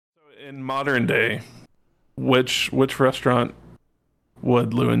In modern day, which restaurant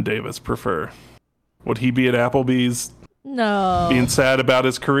would Llewyn Davis prefer? Would he be at Applebee's No. being sad about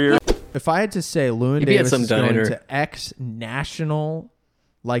his career? If I had to say Llewyn He'd be at Davis some is going diner. to X national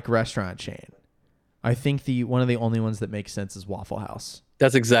restaurant chain, I think one of the only ones that makes sense is Waffle House.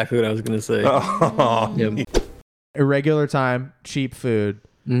 That's exactly what I was going to say. Oh. Yep. Irregular time, cheap food,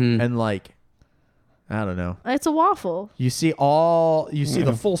 Mhm. and I don't know. It's a waffle. You see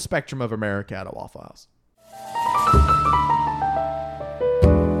the full spectrum of America at a Waffle House.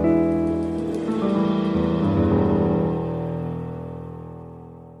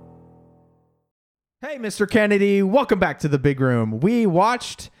 Hey, Mr. Kennedy, welcome back to the big room. We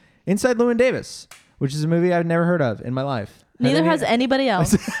watched Inside Llewyn Davis, which is a movie I've never heard of in my life. Neither has anybody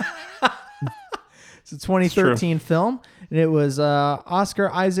else. It's a 2013 film, and it was Oscar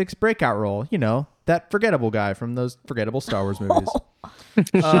Isaac's breakout role. You know, that forgettable guy from those forgettable Star Wars movies.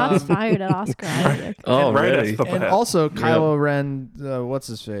 Shots fired at Oscar Isaac. Oh, Right really? off the And bat. also Kylo Ren, what's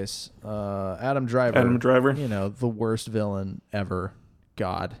his face? Adam Driver. Adam Driver. You know, the worst villain ever.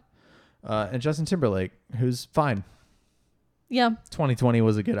 God. And Justin Timberlake, who's fine. Yeah, 2020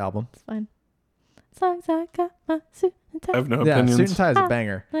 was a good album. it's fine. Songs I got my suit and tie. I have no Yeah, opinions. Suit and Tie is a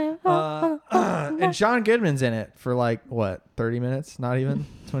banger. And John Goodman's in it for 30 minutes? Not even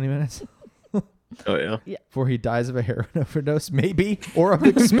 20 minutes? Oh, yeah. Before he dies of a heroin overdose, maybe, or of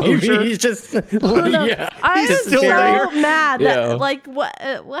exposure. He's just, No, yeah. I'm He's so there. mad Yeah. that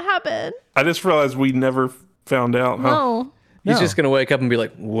what happened? I just realized we never found out. Huh? No. He's No. just going to wake up and be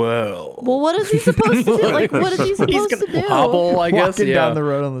like, whoa. Well, what is he supposed to do? What is he He's supposed to going to do? hobble, I guess. Walking Yeah. down the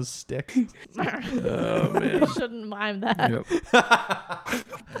road on the stick. Oh, man. I shouldn't mime that. Yep.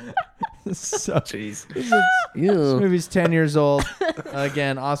 So, Jeez. this Yeah. movie's 10 years old.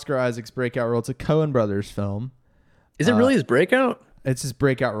 Again, Oscar Isaac's breakout role. It's a Coen Brothers film. Is it really his breakout? It's his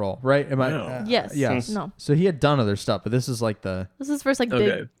breakout role, right? Am I? No. Yes. Yes. No. So he had done other stuff, but this is like the This is first big.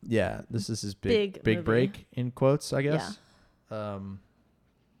 Okay. this is his Big big movie. break in quotes, I guess.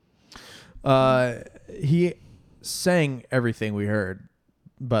 He sang everything we heard.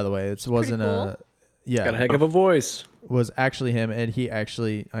 By the way, it wasn't cool. a yeah. Got a heck of a voice. Was actually him, and he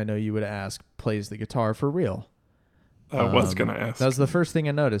actually, I know you would ask, plays the guitar for real. I was gonna ask. That was the first thing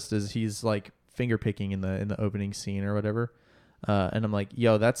I noticed. Is he's like finger picking in the opening scene or whatever, and I'm like,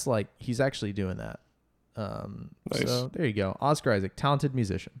 yo, that's like he's actually doing that. Nice. So there you go, Oscar Isaac, talented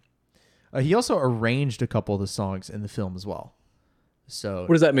musician. He also arranged a couple of the songs in the film as well. So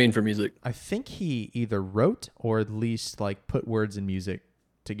What does that mean for music? I think he either wrote or at least put words and music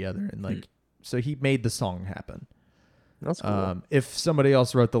together, and so he made the song happen. That's cool. If somebody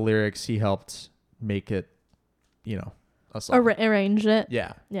else wrote the lyrics, he helped make it, a song. Arranged it.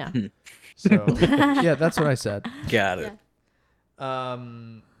 Yeah. Yeah. So yeah, that's what I said. Got it.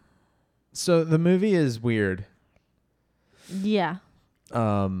 So the movie is weird. Yeah.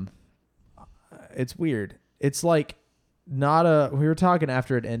 It's weird. It's like not a. We were talking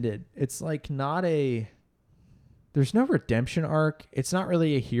after it ended. It's like not a. There's no redemption arc. It's not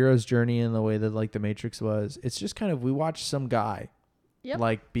really a hero's journey in the way that The Matrix was. It's just kind of we watch some guy, Yep.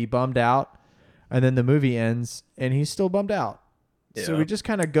 be bummed out, and then the movie ends and he's still bummed out. So Yeah. we just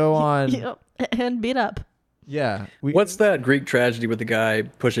kind of go on. Yep. And beat up. Yeah. What's that Greek tragedy with the guy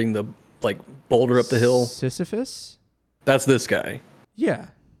pushing the boulder up the hill? Sisyphus? That's this guy. Yeah.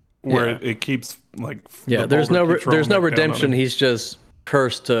 Where Yeah. it keeps Yeah, the there's no boulder keeps rolling there's no back down on redemption. him. He's just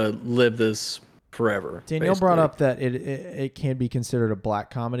cursed to live this forever. Danielle brought basically. up that it can be considered a black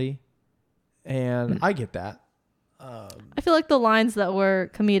comedy, and I get that. I feel like the lines that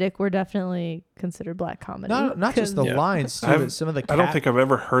were comedic were definitely considered black comedy. Not just the Yeah. lines, too, I've- but some of the I don't think I've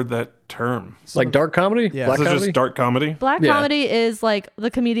ever heard that term. Like dark comedy? Yeah. Black Is it comedy? just dark comedy? Black Yeah. comedy is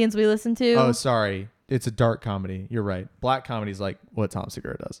the comedians we listen to. Oh, sorry. It's a dark comedy. You're right. Black comedy is like what Tom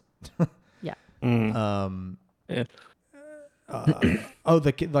Segura does. Yeah. Yeah.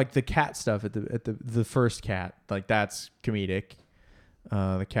 The cat stuff at the first cat, that's comedic.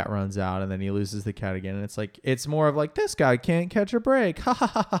 The cat runs out and then he loses the cat again, and it's more of this guy can't catch a break, ha ha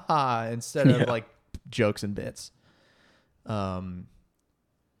ha ha ha, instead of jokes and bits.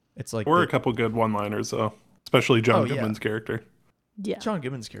 It's Or a couple good one-liners though, especially John Oh, yeah. Goodman's character. Yeah. John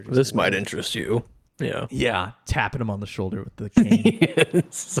Gibbons' character. This might interest you. Yeah. Yeah, tapping him on the shoulder with the cane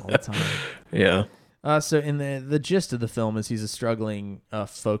Yes. all the time. Yeah. So in the gist of the film is he's a struggling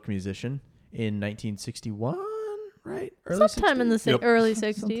folk musician in 1961, right? Sometime in the Yep. early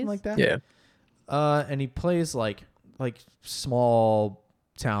 60s. something like that. Yeah. And he plays like small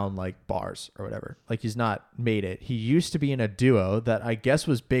town bars or whatever. He's not made it. He used to be in a duo that I guess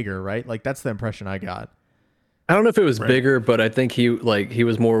was bigger, right? That's the impression I got. I don't know if it was Right. bigger, but I think he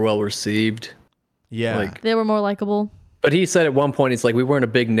was more well received. Yeah. Like, They were more likable. but he said at one point, he's like, we weren't a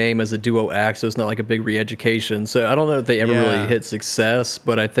big name as a duo act, so it's not like a big re-education. So I don't know if they ever Yeah. really hit success,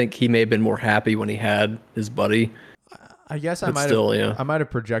 but I think he may have been more happy when he had his buddy. I guess I But might still, have yeah. I might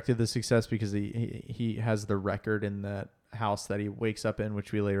have projected the success because he has the record in that house that he wakes up in,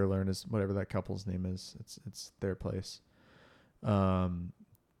 which we later learn is whatever that couple's name is. It's their place.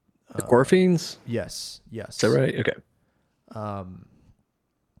 The Gorfiends? Yes. Is that right? Okay.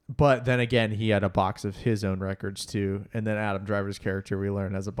 But then again, he had a box of his own records too, and then Adam Driver's character we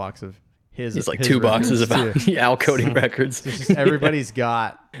learn has a box of his. There's like his 2 boxes of records, too. Al Cody records. It's just everybody's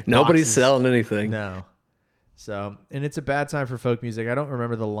got. Nobody's boxes. selling anything. No. So, and it's a bad time for folk music. I don't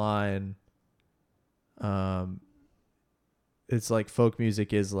remember the line. It's like folk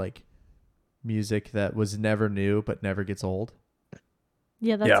music is like music that was never new but never gets old.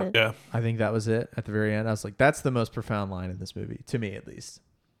 Yeah, that's Yeah. it. Yeah. I think that was it at the very end. I was like, that's the most profound line in this movie, to me at least.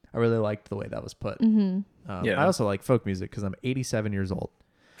 I really liked the way that was put. Mm-hmm. Yeah. I also like folk music because I'm 87 years old.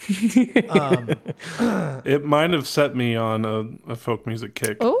 It might have set me on a folk music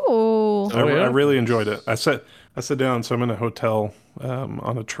kick. Oh. I, yeah? I really enjoyed it. I sat down. So I'm in a hotel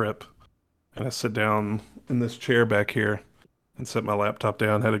on a trip, and I sit down in this chair back here and set my laptop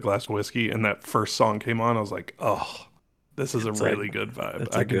down. Had a glass of whiskey, and that first song came on. I was like, "Oh, this is a really good vibe.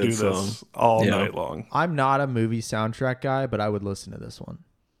 that's I a could good do song. this all Yeah. night long." I'm not a movie soundtrack guy, but I would listen to this one.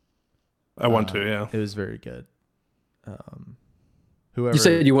 I want to. Yeah. It was very good. Whoever You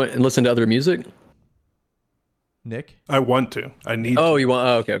said you went and listened to other music? Nick? I want to. I need. Oh, to. you want?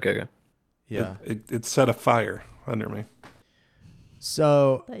 Oh, okay. Yeah. It set a fire under me.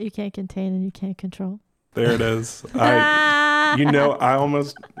 So That you can't contain and you can't control. There it is. I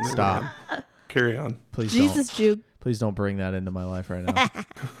almost stop. Carry on. Please Jesus, don't. Juke. Please don't bring that into my life right now.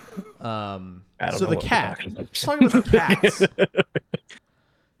 I don't So know the what we're cat. talking about. Let's talk about the cats.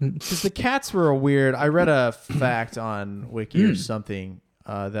 Because the cats were a weird. I read a fact on Wiki or something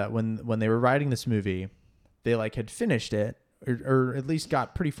that when they were writing this movie, they like had finished it or at least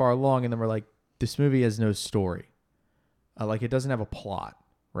got pretty far along, and then were like, this movie has no story. Like it doesn't have a plot,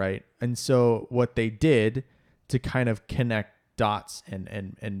 right? And so what they did to kind of connect dots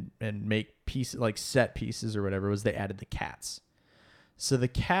and make pieces like set pieces or whatever was they added the cats. So the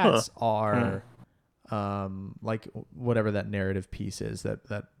cats are like whatever that narrative piece is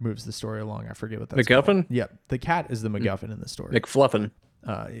that moves the story along. I forget what that's called. MacGuffin? Yep. The cat is the MacGuffin in the story. McFluffin.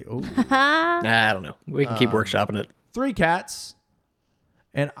 Oh. Nah, I don't know. We can keep workshopping it. 3 cats.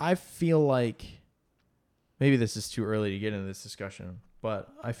 And I feel like maybe this is too early to get into this discussion, but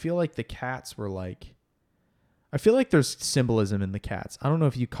I feel like the cats were like, I feel like there's symbolism in the cats. I don't know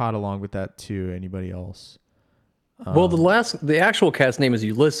if you caught along with that too. Anybody else? Well, the actual cat's name is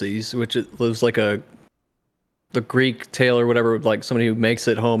Ulysses, which was like the Greek tale or whatever, like somebody who makes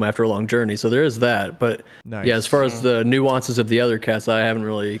it home after a long journey. So there is that. But Nice. yeah, as far as the nuances of the other cats, I haven't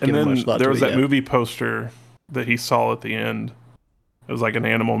really And given then much thought there to was it that yet. movie poster that he saw at the end. It was like an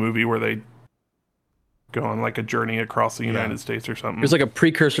animal movie where they go on like a journey across the United States or something. It was like a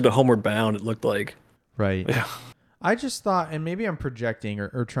precursor to Homeward Bound, it looked like. Right. Yeah. I just thought, and maybe I'm projecting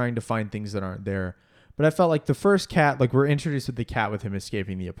or trying to find things that aren't there, but I felt like the first cat, like we're introduced with the cat with him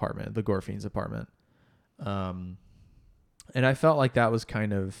escaping the apartment, the Gorfiends' apartment. And I felt like that was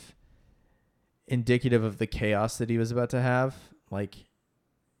kind of indicative of the chaos that he was about to have. Like,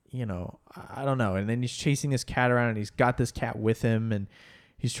 you know, I don't know. And then he's chasing this cat around and he's got this cat with him and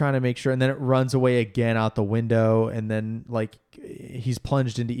he's trying to make sure, and then it runs away again out the window. And then like he's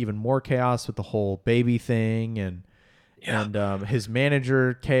plunged into even more chaos with the whole baby thing and his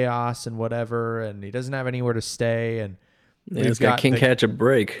manager chaos and whatever. And he doesn't have anywhere to stay. And Yeah, it's got King Catch a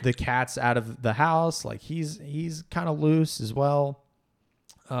Break. the cat's out of the house. Like he's kind of loose as well.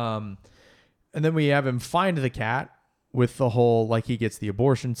 And then we have him find the cat with the whole, like he gets the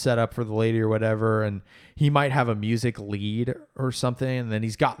abortion set up for the lady or whatever. And he might have a music lead or something. And then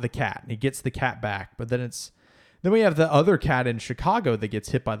he's got the cat and he gets the cat back. But then then we have the other cat in Chicago that gets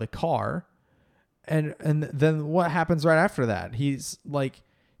hit by the car. And then what happens right after that? He's like,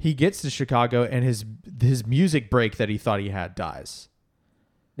 he gets to Chicago and his music break that he thought he had dies.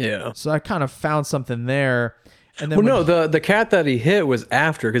 Yeah. So I kind of found something there. And then Well, no, the cat that he hit was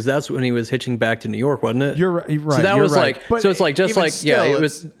after, because that's when he was hitching back to New York, wasn't it? you're right. So that you're was right. like, But so it's like, just even like, still,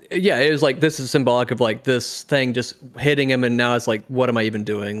 it was like, this is symbolic of like this thing just hitting him. And now it's like, what am I even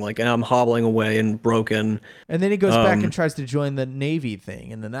doing? Like, and I'm hobbling away and broken. And then he goes back and tries to join the Navy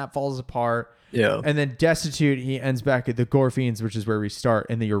thing. And then that falls apart. Yeah. And then destitute, he ends back at the Gorfiends, which is where we start.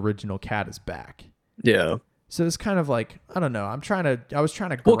 And the original cat is back. Yeah. So it's kind of like, I don't know. I was trying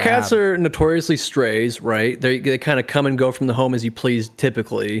to grab. Well, cats are notoriously strays, right? They kind of come and go from the home as you please.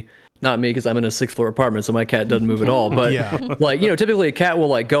 Typically, not me because I'm in a 6th floor apartment, so my cat doesn't move at all. But Yeah. like typically a cat will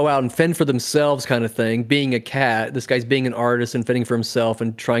like go out and fend for themselves, kind of thing. Being a cat, this guy's being an artist and fending for himself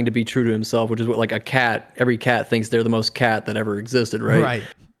and trying to be true to himself, which is what like a cat. Every cat thinks they're the most cat that ever existed, right? Right.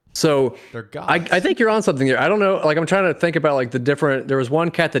 So They're gods. I think you're on something there. I don't know. Like I'm trying to think about like the different. There was one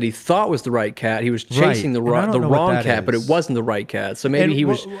cat that he thought was the right cat. He was chasing the and I don't know what wrong that cat, but is. it wasn't the right cat. So maybe And he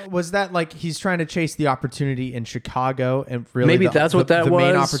was. Was that like he's trying to chase the opportunity in Chicago and really Maybe that's what that the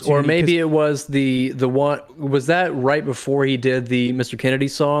main was, opportunity? or maybe 'Cause- it was the one. Was that right before he did the Mr. Kennedy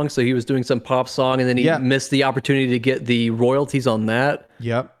song? So he was doing some pop song, and then he Yeah. missed the opportunity to get the royalties on that.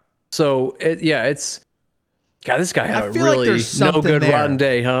 Yep. So it's. God, this guy had I a feel like really there's no something good there. rotten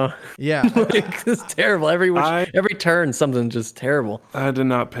day, huh? Yeah. Like, it's terrible. Every turn, something just terrible. I did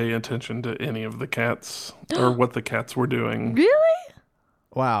not pay attention to any of the cats or what the cats were doing. Really?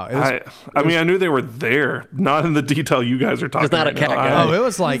 Wow. It was, I mean, I knew they were there, not in the detail you guys are talking Just not right a cat now. guy. oh, it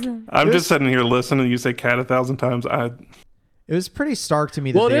was like I'm it just was, sitting here listening. You say cat 1,000 times. it was pretty stark to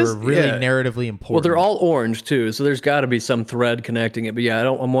me that Well, it they is- were really yeah. narratively important. Well, they're all orange too, so there's got to be some thread connecting it. But yeah,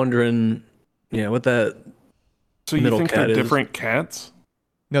 I'm wondering, what that. So you Middle think cat they're is- different cats?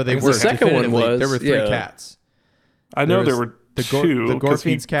 No, they Because were. the second one definitively. was, There were 3 yeah. cats. I know There there was were the two because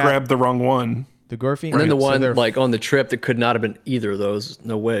he Gorfines cat. grabbed the wrong one. The Gorfine. And then the so one they're- like on the trip that could not have been either of those.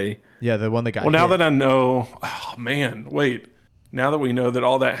 No way. yeah, the one that got Well, now hit. that I know, oh man, wait. Now that we know that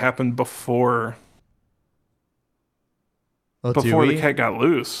all that happened before Oh, do the we? cat got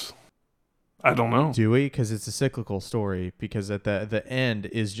loose, I don't know. Do we? Because it's a cyclical story. Because at the end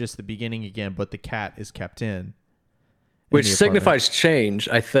is just the beginning again, but the cat is kept in Which the apartment. signifies change,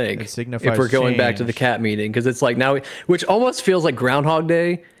 I think. It signifies if we're going back to the change. cat meeting, because it's like now, which almost feels like Groundhog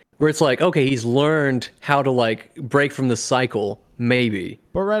Day, where it's like, okay, he's learned how to like break from the cycle, maybe.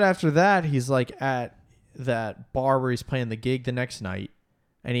 But right after that, he's like at that bar where he's playing the gig the next night,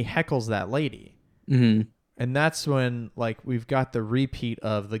 and he heckles that lady. Mm-hmm. And that's when like we've got the repeat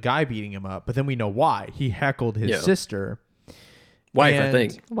of the guy beating him up, but then we know why. He heckled his Yeah. sister. Wife, I And-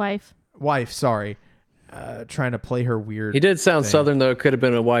 think. Wife, sorry. Trying to play her weird. He did sound thing. southern though. It could have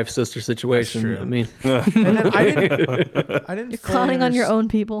been a wife sister situation. true. I mean, And then I didn't You're fully clowning on your underst- own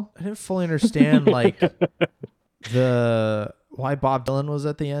people. I didn't fully understand like why Bob Dylan was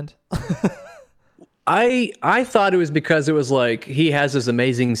at the end. I thought it was because it was like he has this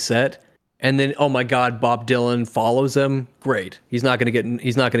amazing set, and then oh my God, Bob Dylan follows him. Great, he's not gonna get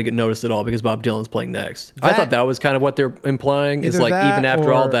noticed at all because Bob Dylan's playing next. I That- thought that was kind of what they're implying. It's Either like that even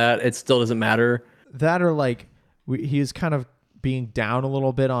after all or- that, it still doesn't matter. That or like he's kind of being down a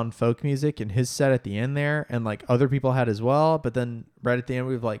little bit on folk music and his set at the end there, and like other people had as well. But then right at the end,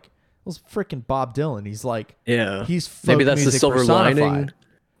 we've like, it was freaking Bob Dylan. He's like, Yeah, he's folk maybe that's the music silver lining. personified.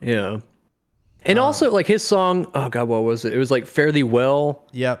 Yeah, and also like his song. Oh God, what was it? It was like "Fare Thee Well."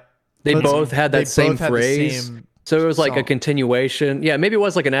 Yep. They But both had they that same both had the phrase. same So it was like a song. continuation. Yeah, maybe it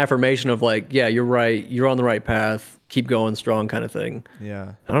was like an affirmation of like, yeah, you're right. You're on the right path. Keep going strong kind of thing.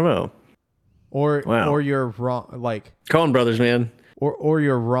 Yeah. I don't know. Wow. Or you're wrong, like, Coen Brothers, man. or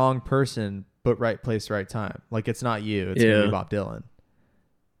you're wrong person, but right place, right time. Like it's not you. It's gonna Yeah. be Bob Dylan.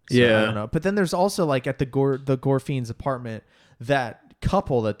 So, Yeah. I don't know. But then there's also like at the Gorfine's apartment, that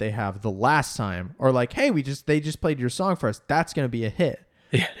couple that they have the last time, or like, hey, they just played your song for us. That's gonna be a hit.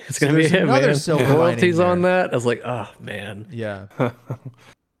 Yeah, it's So gonna be there's him, another man. silver lining Royalties on there. that. I was like, oh man. Yeah.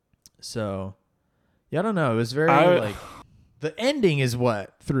 So, yeah, I don't know. It was very I- like the ending is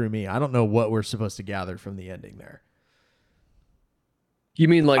what threw me. I don't know what we're supposed to gather from the ending there. You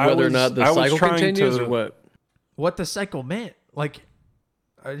mean like I whether or was- not the I was cycle trying continues to- or what? What the cycle meant? Like,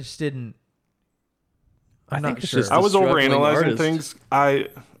 I just didn't. I'm I not think it's sure. just I was struggling overanalyzing artist. things.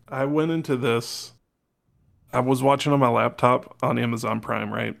 I went into this. I was watching on my laptop on Amazon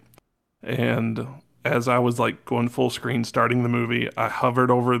Prime, right? And as I was like going full screen starting the movie, I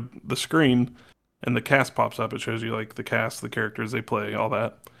hovered over the screen and the cast pops up. It shows you like the cast, the characters they play, all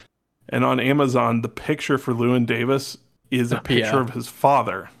that. And on Amazon, the picture for Llewyn Davis is a picture Yeah. of his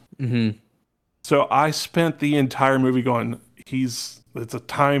father. Mm-hmm. So I spent the entire movie going, it's a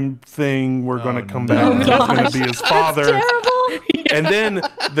time thing. We're going to come no. back. Oh, and That's going to be his father. Terrible. And then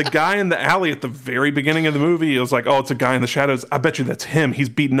the guy in the alley at the very beginning of the movie, it was like, oh, it's a guy in the shadows. I bet you that's him. He's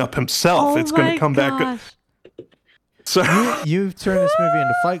beating up himself. Oh It's going my to come back. gosh. So, You've turned this movie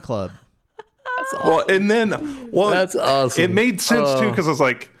into Fight Club. well, and then, That's awesome. it made sense too, because I was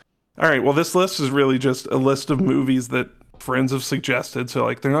like, all right, well, this list is really just a list of movies that friends have suggested. So,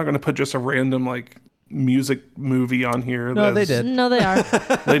 like, they're not going to put just a random, like, music movie on here. No, they did. No, they are.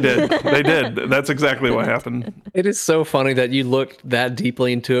 They did. They did. That's exactly what happened. It is so funny that you looked that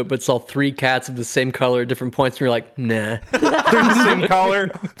deeply into it, but saw 3 cats of the same color at different points, and you're like, nah. They're the same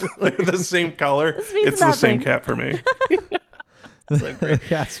color. They're the same color. This means It's the same nothing. cat for me. So-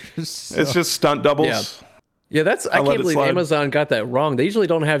 It's just stunt doubles. Yeah. Yeah, I let can't it believe slide. Amazon got that wrong. They usually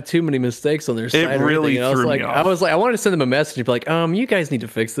don't have too many mistakes on their site. or really anything. threw me I off. was like, I wanted to send them a message and be like, you guys need to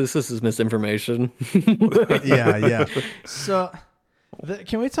fix this. This is misinformation. yeah. So,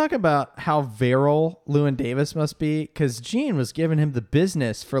 can we talk about how virile Llewyn Davis must be? Because Gene was giving him the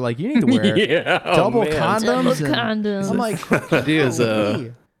business for like, you need to wear Yeah, oh, double man. condoms. Double and- condoms. I'm like, He is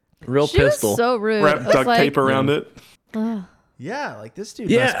a real She pistol. was so rude. Wrap It was duct like, tape around it. "Ugh, yeah, like this dude.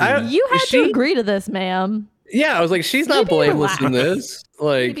 Yeah, must be, you had She- to agree to this, ma'am. Yeah, I was like, she's not Maybe blameless in relax. this.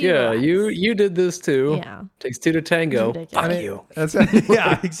 Like, Maybe yeah, relax. you did this too. Yeah. Takes 2 to tango. Ridiculous. Fuck I mean, you. That's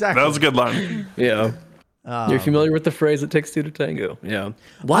yeah, exactly. That was a good line. Yeah. You're familiar with the phrase "it takes 2 to tango"? Yeah,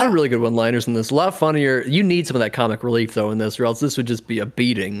 a lot of really good one-liners in this. A lot funnier. You need some of that comic relief though in this, or else this would just be a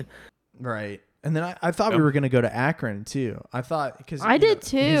beating. Right. And then I thought we were going to go to Akron too. I thought because I did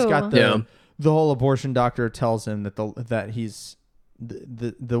He's too. got Yeah. the whole abortion doctor tells him that he's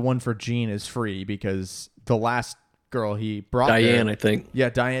the one for Gene is free because the last girl he brought Diane, there, I think.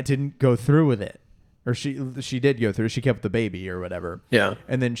 yeah, Diane didn't go through with it, or she did go through. She kept the baby or whatever. Yeah.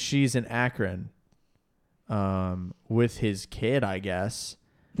 And then she's in Akron, with his kid, I guess.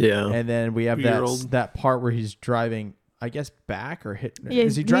 Yeah. And then we have 2-year-old. that part where he's driving, I guess, back or hit. Yeah,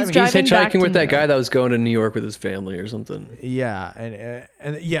 is he he's driving? He's driving back hitchhiking with to that New guy that was going to New York with his family or something. Yeah,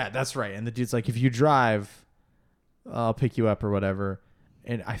 and yeah, that's right. And the dude's like, if you drive, I'll pick you up or whatever.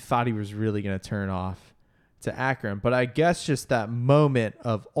 And I thought he was really gonna turn off to Akron, but I guess just that moment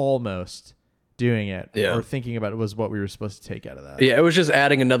of almost doing it Yeah. or thinking about it was what we were supposed to take out of that. Yeah, it was just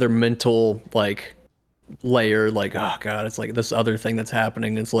adding another mental like layer. Like, oh god, it's like this other thing that's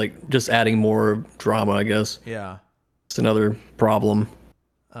happening. It's like just adding more drama, I guess. Yeah. It's another problem.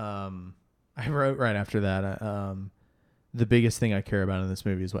 I wrote right after that. The biggest thing I care about in this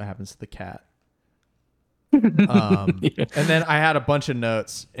movie is what happens to the cat. And then I had a bunch of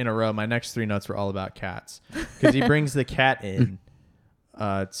notes in a row. My next 3 notes were all about cats because he brings the cat in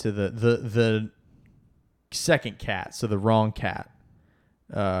to the second cat, so the wrong cat.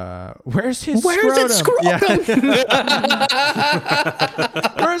 Where's his scrotum? Yeah.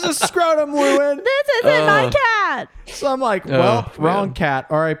 Where's his scrotum, Llewyn? This isn't my cat. So I'm like, well, Oh, wrong man. cat,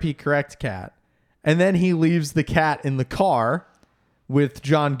 R.I.P. correct cat. And then he leaves the cat in the car with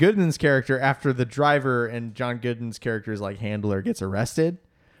John Goodman's character after the driver and John Goodman's character's like handler gets arrested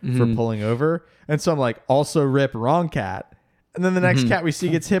for pulling over. And so I'm like, also rip wrong cat. And then the next cat we see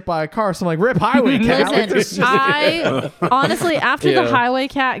gets hit by a car. So I'm like, rip highway cat. Like, there's Listen, I honestly, after Yeah. the highway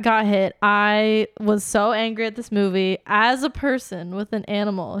cat got hit, I was so angry at this movie as a person with an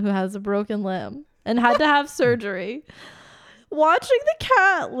animal who has a broken limb and had to have surgery. Watching the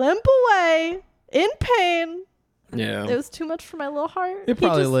cat limp away in pain, Yeah. it was too much for my little heart. it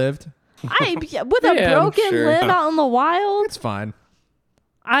probably He just- lived. with a Yeah, I'm broken sure. limb out in the wild. It's fine.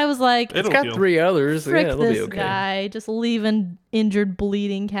 I was like, It'll It's got heal. 3 others. frick Yeah, it'll this be okay. guy, just leaving injured,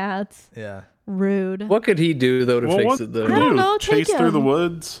 bleeding cats. Yeah. Rude. What could he do though to Well, fix what it to I though? don't do? know, Chase take through the him.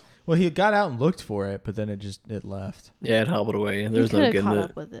 woods. Well, he got out and looked for it, but then it left. Yeah, it hobbled away. He There's could no have getting caught it.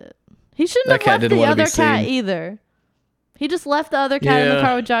 up with it. He shouldn't That have cat left didn't the wanna be other cat seen. either. He just left the other cat in the Yeah.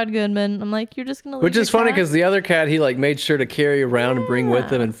 car with John Goodman. I'm like, you're just gonna leave Which is your funny cat? because the other cat he like made sure to carry around and bring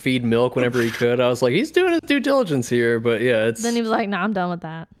with him and feed milk whenever he could. I was like, he's doing his due diligence here, but yeah, it's Then he was like, nah, I'm done with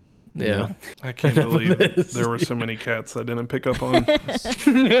that. yeah. I can't believe there were so many cats I didn't pick up on.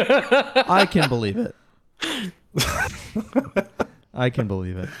 I can believe it. I can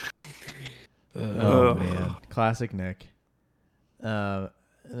believe it. Oh man, classic Nick. And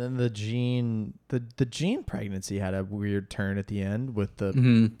then the Gene pregnancy had a weird turn at the end with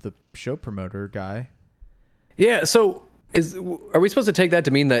the show promoter guy. Yeah, so are we supposed to take that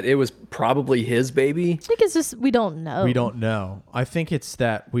to mean that it was probably his baby? I think it's just we don't know. We don't know. I think it's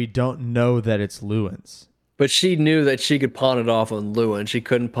that we don't know that it's Llewyn's. But she knew that she could pawn it off on Llewyn. She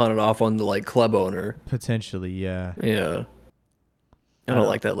couldn't pawn it off on the like club owner. Potentially, yeah. Yeah. I don't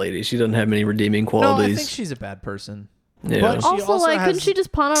like that lady. She doesn't have many redeeming No, I qualties. think she's a bad person. Yeah. But she Also, like, has- couldn't she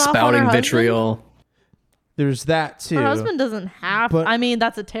just pawn it off on her Spouting husband? vitriol. There's that too. Her husband doesn't have. But- I mean,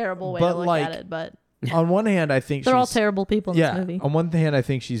 that's a terrible way but, to look like, at it, but On one hand, I think they're all she's terrible people in yeah. this movie. On one hand, I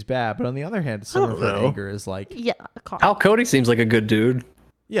think she's bad, but on the other hand, some I of don't her know. anger is like, Yeah, Carl. Al Cody seems like a good dude.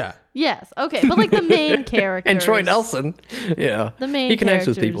 yeah, Yes, okay, but like the main characters And Troy Nelson. Yeah. the main He connects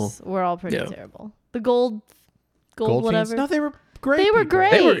characters with people. were all pretty Yeah. terrible. The gold Goldfiends. whatever. No, they were great. They were people.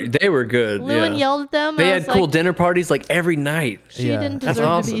 great. They were good. Llewyn yeah. yelled at them. They I had was cool like, dinner parties like every night. She Yeah, didn't that's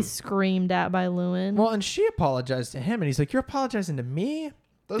deserve to be awesome. screamed at by Llewyn. Well, and she apologized to him, and he's like, "You're apologizing to me."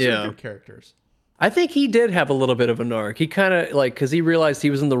 Those Yeah. are good characters. I think he did have a little bit of an arc. He kind of like because he realized he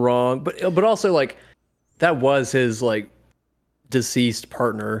was in the wrong, but also like that was his like deceased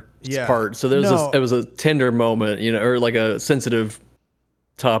partner's part. So there was it was a tender moment, or like a sensitive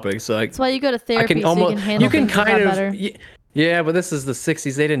topic. So like, That's why you go to therapy, can so almost you can handle you can things a lot kind of better. yeah, but this is the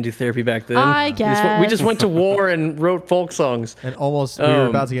 '60s. They didn't do therapy back then. I We just guess. went to war and wrote folk songs. And almost we were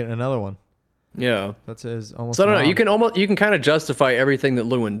about to get another one. Yeah. That's his almost. So I don't know. mom. You can kind of justify everything that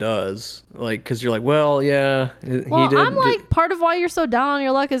Llewyn does, like because you're like, well, yeah, Well, he did. I'm like, part of why you're so down on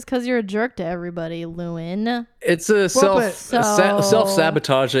your luck is because you're a jerk to everybody, Llewyn. It's a but-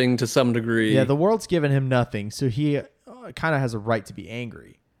 self-sabotaging to some degree. Yeah, the world's given him nothing, so he kind of has a right to be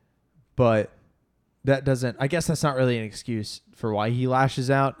angry. But that doesn't. I guess that's not really an excuse for why he lashes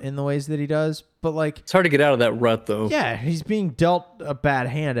out in the ways that he does. But like, It's hard to get out of that rut, though. yeah, he's being dealt a bad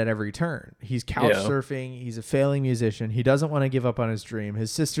hand at every turn. He's couch surfing. He's a failing musician. He doesn't want to give up on his dream. His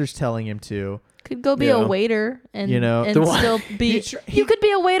sister's telling him to. Could go be Yeah. a waiter and, and The still be. You could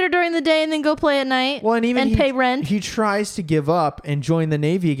be a waiter during the day and then go play at night. Well, and even pay rent. He tries to give up and join the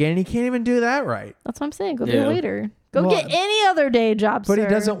Navy again, and he can't even do that right. That's what I'm saying. Go be Yeah. a waiter. Go Well, get any other day job, But sir. he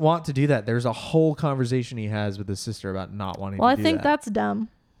doesn't want to do that. There's a whole conversation he has with his sister about not wanting Well, to I do think that. that's dumb.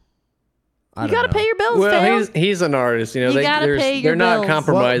 I You don't gotta know. pay your bills, Well, fam. he's an artist. You gotta pay your they're not bills.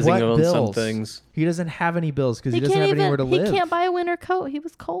 compromising What on some bills? things. He doesn't have any bills because he, He doesn't can't have anywhere to even. live. He can't buy a winter coat. He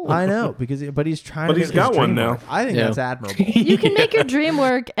was cold. I know but he's trying. But to he's make his got one dream now. work. I think Yeah. that's admirable. You can make your dream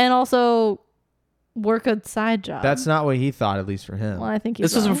work and also work a side job. That's not what he thought, at least for him. Well, I think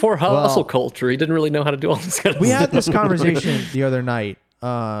This was before hustle culture. He didn't really know how to do all this kind of We stuff. had this conversation the other night,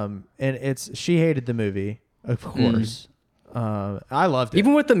 and she hated the movie, of course. I loved it.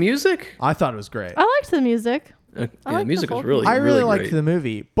 Even with the music. I thought it was great. I liked the music. Yeah, I the like music the was folk really. I really liked great. the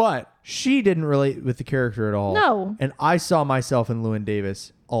movie, but she didn't relate with the character at all. No. And I saw myself in Llewyn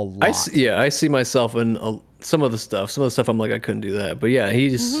Davis a lot. I see myself in some of the stuff. Some of the stuff I'm like I couldn't do that, but yeah,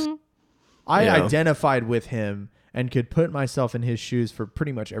 he's. I Yeah. identified with him and could put myself in his shoes for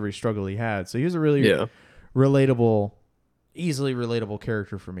pretty much every struggle he had. So he was a really relatable, easily relatable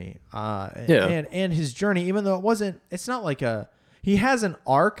character for me. And his journey, even though it's not like he has an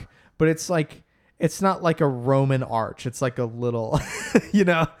arc, but it's not like a Roman arch. It's like a little,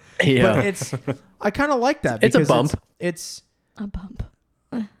 Yeah. But I kind of like that. It's a because bump. It's A bump.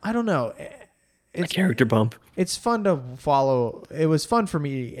 I don't know. A character bump. It's fun to follow. It was fun for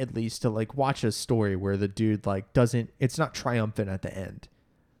me, at least, to like watch a story where the dude it's not triumphant at the end,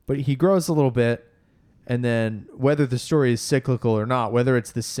 but he grows a little bit. And then whether the story is cyclical or not, whether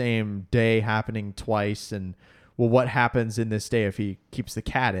it's the same day happening twice, and well, what happens in this day if he keeps the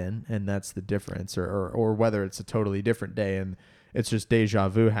cat in, and that's the difference, or whether it's a totally different day and it's just deja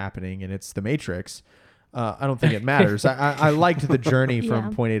vu happening and it's the Matrix. I don't think it matters. I liked the journey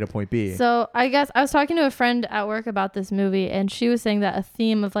from point A to point B. So I guess I was talking to a friend at work about this movie, and she was saying that a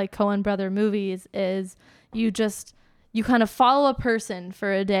theme of like Coen brother movies is you kind of follow a person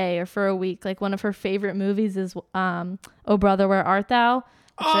for a day or for a week. Like one of her favorite movies is Oh Brother, Where Art Thou?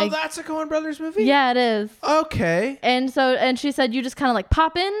 That's a Coen Brothers movie? Yeah, it is. Okay. And she said you just kind of like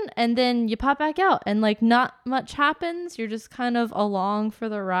pop in and then you pop back out and like not much happens. You're just kind of along for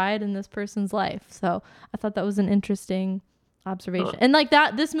the ride in this person's life. So I thought that was an interesting observation. And like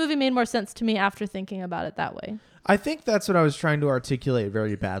this movie made more sense to me after thinking about it that way. I think that's what I was trying to articulate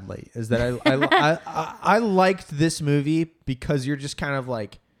very badly, is that I liked this movie because you're just kind of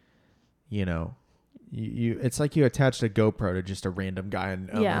like, you it's like you attached a GoPro to just a random guy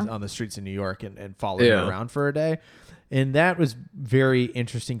on the streets of New York and followed him around for a day. And that was very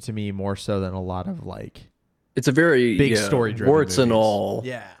interesting to me, more so than a lot of like It's a very big story-driven warts and movies. all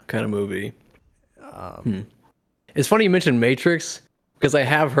Yeah. kind of movie. It's funny you mentioned Matrix because I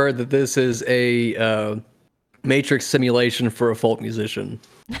have heard that this is a Matrix simulation for a folk musician.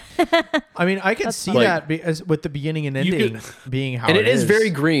 I mean, I can see that with the beginning and ending being how and it is very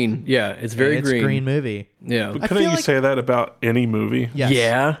green. Yeah, it's very it's green. a green movie. Yeah. But couldn't you say that about any movie? Yes.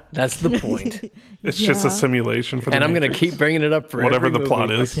 Yeah, that's the point. It's just a simulation for the And I'm going to Matrix. keep bringing it up for Whatever every the plot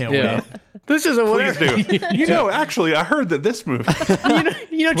movie. is. Can't Yeah. wait. This is a Please whatever. do. Actually, I heard that this movie.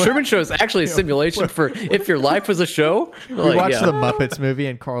 Truman Show is actually a simulation for if your life was a show. We watched the Muppets movie,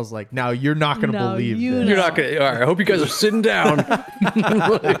 and Carl's like, "Now you're not going to believe this." You're not gonna. All right. I hope you guys are sitting down.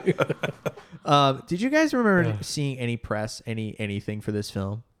 Did you guys remember seeing any press, anything for this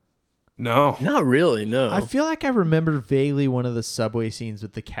film? No. Not really. No. I feel like I remember vaguely one of the subway scenes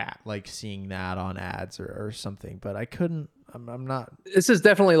with the cat, like seeing that on ads or something, but I couldn't I'm not. This is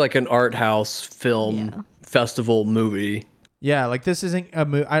definitely like an art house film festival movie. Yeah, like this isn't a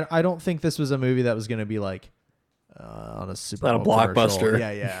movie. I don't think this was a movie that was going to be like on a Super Not a Bowl commercial. blockbuster.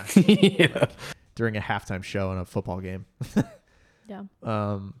 Yeah. Yeah. Like, during a halftime show in a football game. Yeah.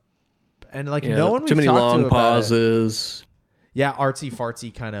 And like Yeah, no one too we've many talked long to about it. pauses. Yeah, artsy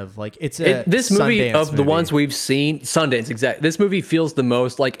fartsy kind of like it's a This movie Sundance of the movie. ones we've seen, Sundance, exactly. This movie feels the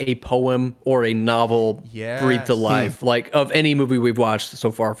most like a poem or a novel breathed to Yes. life, like of any movie we've watched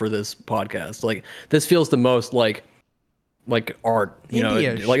so far for this podcast. Like this feels the most like art, you know,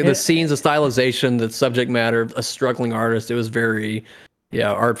 Indie-ish. like the scenes, the stylization, the subject matter, a struggling artist. It was very,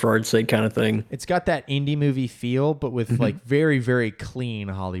 art for art's sake kind of thing. It's got that indie movie feel, but with like very, very clean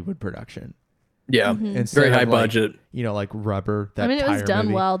Hollywood production. Yeah, Instead very high of, like, budget. You know, like Rubber. That I mean, it was tire done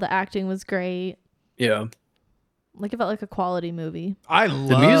movie. well. The acting was great. Yeah, Like, it felt like a quality movie. I the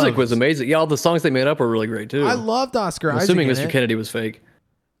loved, music was amazing. Yeah, all the songs they made up were really great too. I loved Oscar I'm Isaac. assuming in Mr. it. Kennedy was fake.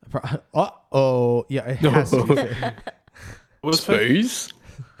 Yeah, it has to be fair. Was fake? Space?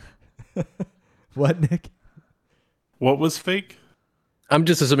 What, Nick? What was fake? I'm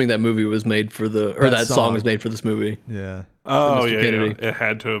just assuming that movie was made for that song song. was made for this movie. Yeah, Oh, Mr. yeah, Kennedy. yeah. It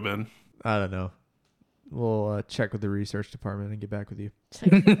had to have been. I don't know. We'll check with the research department and get back with you.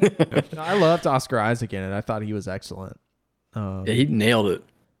 No, I loved Oscar Isaac in it. I thought he was excellent. Yeah, he nailed it.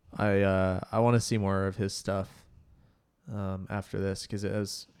 I want to see more of his stuff after this because it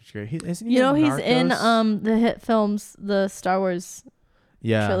was great. Isn't he You know, in he's in Narcos? the hit films, the Star Wars.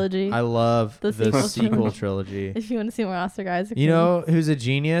 trilogy. I love The the sequel sequel trilogy. trilogy. If you want to see more Oscar Isaac, You know who's a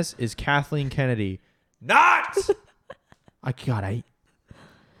genius is Kathleen Kennedy. Not. I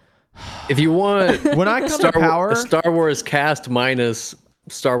If you want when I come to power. a Star Wars cast minus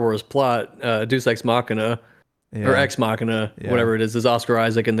Star Wars plot, Deus Ex Machina or Ex Machina, Yeah. whatever it is Oscar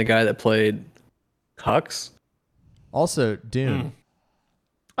Isaac and the guy that played Hux. Also Dune.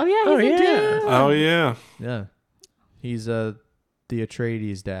 Oh yeah, he's in Dune. Oh, yeah. Yeah, he's the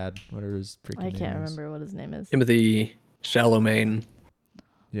Atreides dad, whatever his freaking I name can't is. remember what his name is. Timothy Chalamet.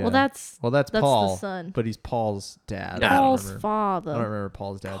 Yeah. Well, that's that's the Paul, son. but he's Paul's dad. Yeah. I don't Paul's remember. I father. don't remember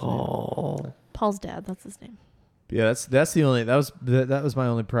Paul's dad's name. Oh, Paul's dad. That's his name. Yeah, that's the only that was my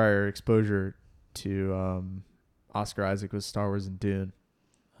only prior exposure to Oscar Isaac was Star Wars and Dune.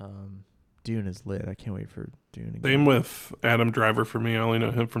 Dune is lit. I can't wait for Dune again. Same with Adam Driver for me. I only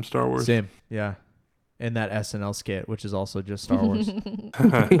know him from Star Wars. Same, yeah. And that SNL skit, which is also just Star Wars. Such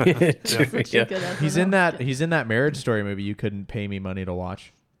a yeah. good He's SNL in that. skit. He's in that Marriage Story movie. You couldn't pay me money to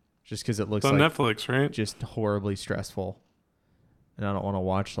watch, just because it looks It's on like Netflix, right? just horribly stressful. And I don't want to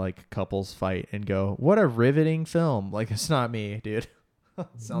watch like couples fight and go, "What a riveting film!" Like it's not me, dude.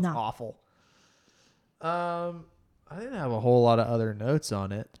 Sounds No. awful. I didn't have a whole lot of other notes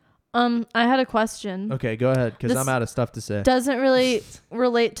on it. I had a question. Okay, go ahead, because This I'm out of stuff to say. Doesn't really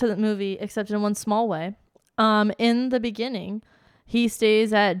relate to the movie except in one small way. In the beginning, he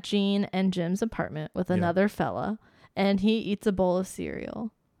stays at Gene and Jim's apartment with another fella, and he eats a bowl of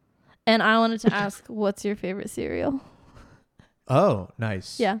cereal. And I wanted to ask, what's your favorite cereal? Oh,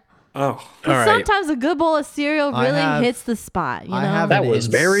 nice. Yeah. Oh, 'Cause All right. sometimes a good bowl of cereal I really have- hits the spot, you I know? have That an was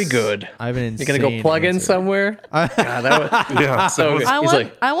very good. I have an You're insane gonna go plug in answer. somewhere? God, that was yeah. so good. I He's want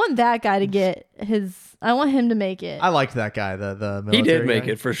like, I want that guy to get his I want him to make it. I liked that guy. The military he did make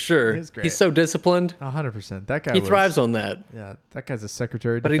guy. it for sure. He was great. He's so disciplined. 100%. That guy. He was- thrives on that. Yeah, that guy's a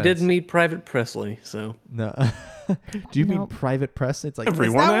secretary. Of But he defense. did meet Private Presley, so No. Do you mean Nope. private press? It's like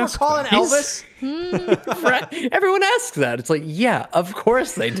Everyone is that what asks we're calling that. Elvis? everyone asks that. It's like, yeah, of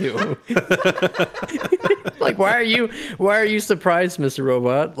course they do. Like, why are you surprised, Mr.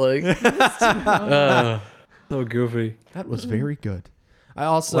 Robot? Like, so goofy. That was very good. I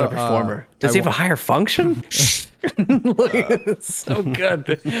also What a performer. Does he have a higher function? Look, it's so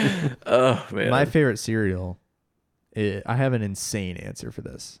good. Oh man. my favorite cereal? I have an insane answer for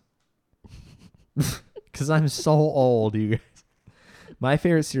this. Because I'm so old, you guys. My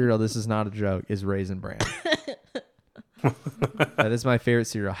favorite cereal, this is not a joke, is Raisin Bran. That is my favorite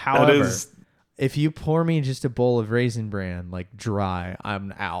cereal. However, is- if you pour me just a bowl of Raisin Bran, like dry,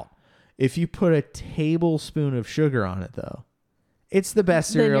 I'm out. If you put a tablespoon of sugar on it, though, it's the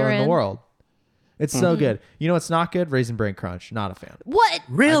best Then cereal you're in the in. world. It's so good. You know what's not good? Raisin Bran Crunch. Not a fan. What?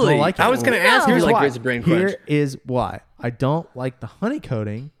 really? I don't like it. I was gonna ask if you Here's like why. Raisin Bran Crunch. Here is why. I don't like the honey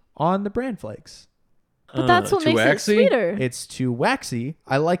coating on the bran flakes. But that's what too makes it waxy? sweeter. It's too waxy.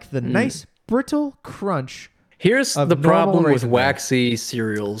 I like the nice brittle crunch. Here's of the normal problem with Raisin Bran. waxy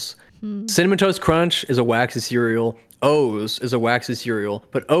cereals. Cinnamon Toast Crunch is a waxy cereal. O's is a waxy cereal,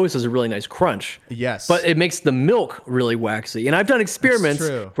 but O's is a really nice crunch. Yes. But it makes the milk really waxy. And I've done experiments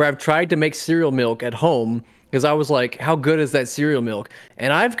true. where I've tried to make cereal milk at home, because I was like, how good is that cereal milk?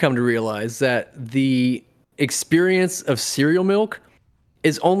 And I've come to realize that the experience of cereal milk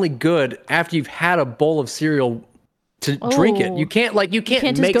is only good after you've had a bowl of cereal to drink it. You can't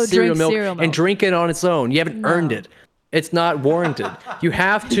just make go cereal drink milk, cereal milk and drink it on its own. You haven't earned it. It's not warranted. You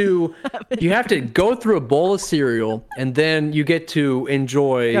have to go through a bowl of cereal, and then you get to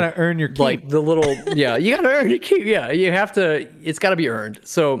enjoy. You gotta earn your keep. Like the little you gotta earn your keep. Yeah, you have to. It's got to be earned.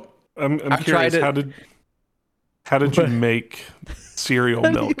 So I'm curious. How did you make cereal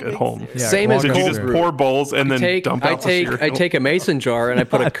milk at home? Yeah, same as Did you cold just brew. pour bowls and then dump out the cereal? I take a mason jar and I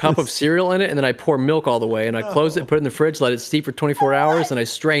put a cup of cereal in it, and then I pour milk all the way, and I close it, put it in the fridge, let it steep for 24 hours, and I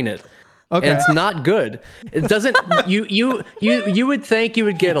strain it. Okay. And it's not good. It doesn't. You would think you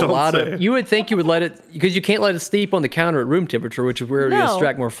would get a lot say. of. You would think you would let it, because you can't let it steep on the counter at room temperature, which is where you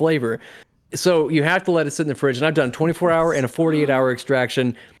extract more flavor. So you have to let it sit in the fridge. And I've done 24-hour and a 48-hour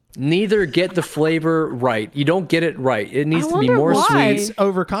extraction. Neither get the flavor right. You don't get it right. It needs to be wonder more why. sweet. It's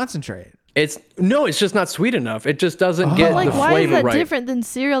over concentrate. It's just not sweet enough. It just doesn't get Like, the why is flavor that right. different than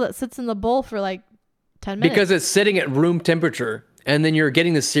cereal that sits in the bowl for like 10 minutes? Because it's sitting at room temperature, and then you're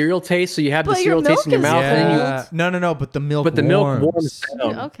getting the cereal taste. So you have the But your cereal taste in your milk is mouth, and then you. Yeah. No, but the milk. But the milk warms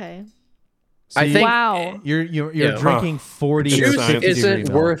down. Okay. So I think Wow. you're Yeah. drinking 40 or Juice 50 degree isn't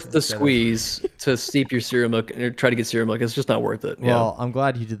milk worth the instead of- squeeze to steep your cereal milk and try to get cereal milk. It's just not worth it. Well, I'm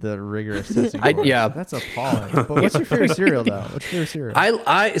glad you did the rigorous testing. I- for us. yeah. That's appalling. But what's your favorite cereal though? What's your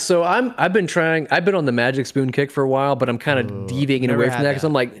favorite cereal? I've been on the Magic Spoon kick for a while, but I'm kind of deviating never away had from that because that.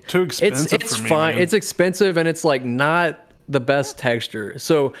 I'm like, Too expensive It's for me, fine. man. It's expensive, and it's like not the best texture.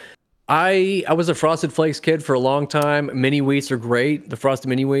 So I was a Frosted Flakes kid for a long time. Mini wheats are great. The Frosted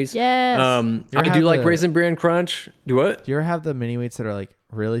Mini wheats. Yes. You I ever do have like the- Raisin Bran Crunch. Do what? Do you ever have the mini wheats that are like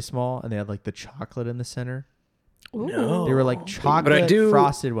really small and they had like the chocolate in the center? Ooh. They were like chocolate do-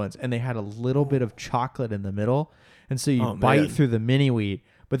 frosted ones, and they had a little bit of chocolate in the middle. And so you Oh, bite man. through the mini wheat,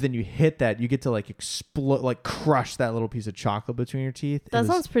 but then you hit that, you get to like explode, like crush that little piece of chocolate between your teeth. That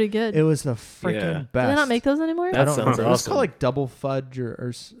sounds pretty good. It was the freaking Yeah. best. Do they not make those anymore? I That don't sounds remember. It was awesome. called like double fudge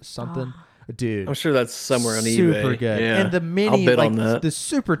or something. Dude, I'm sure that's somewhere on eBay. super good. Yeah. And the mini, I'll bet like on that. the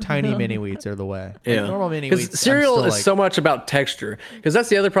super tiny mini wheats are the way. Like, Yeah, normal mini because wheats. cereal I'm is still so much about texture. Because that's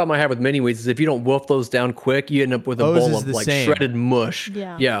the other problem I have with mini wheats is if you don't wolf those down quick, you end up with a O's bowl is of the like same. shredded mush.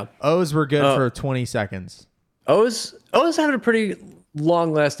 Yeah. O's were good for 20 seconds. O's had a pretty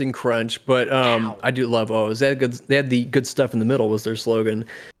long-lasting crunch, but I do love O's. They had the good stuff in the middle was their slogan.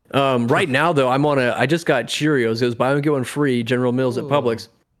 Right now though, I just got Cheerios. It was buy one get one free, General Mills at Publix.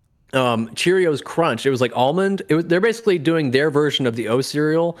 Cheerios Crunch. It was like almond. They're basically doing their version of the O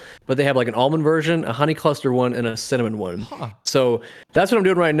cereal, but they have like an almond version, a honey cluster one, and a cinnamon one. So that's what I'm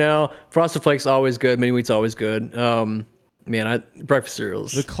doing right now. Frosted Flakes always good. Mini wheat's always good. Breakfast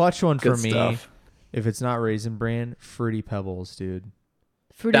cereals. The clutch one for Good me, stuff. if it's not Raisin Bran, Fruity Pebbles, dude.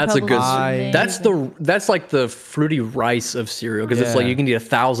 Fruity That's a Pebbles good. is amazing. That's like the fruity rice of cereal because it's like Yeah. you can eat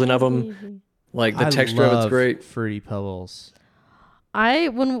 1,000 of them. Like the texture of it's great. Fruity Pebbles.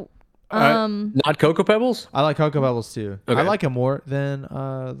 Not Cocoa Pebbles. I like Cocoa Pebbles too. I Okay. like them more than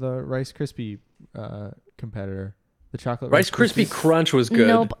the Rice Krispie competitor. The chocolate Rice Krispie Crunch was good.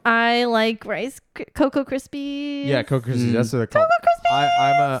 Nope, I like Cocoa Krispies. Yeah, Cocoa Krispies. That's what they're called.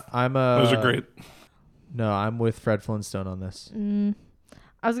 I'm a. Those are great. No, I'm with Fred Flintstone on this.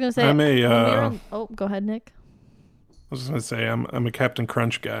 I was gonna say. I'm a, when we were oh, go ahead, Nick. I was gonna say I'm a Captain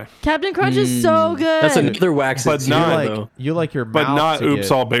Crunch guy, Captain Crunch is so good. That's another wax. But not- though. You like your but mouth not to Oops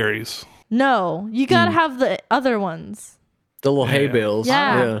get- All Berries. No, you gotta have the other ones. The little hay Yeah. bales.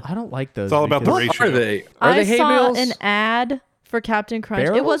 Yeah. I don't like those. It's all about the because- What ratio. are they? Are I they hay saw bales? an ad for Captain Crunch. It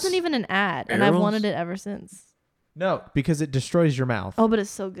Barrels? wasn't even an ad, and I've Barrels? wanted it ever since. No, because it destroys your mouth. Oh, but it's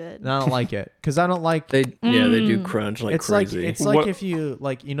so good. And I don't like it because I don't like. They do crunch like it's crazy. like it's like What- if you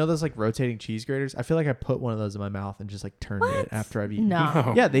like those like rotating cheese graters. I feel like I put one of those in my mouth and just like turned it after I've eaten.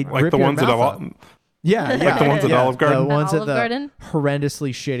 No. Yeah, they like rip the your ones at mouth up. Yeah, yeah, the ones at Olive Garden? The ones Olive at the Garden?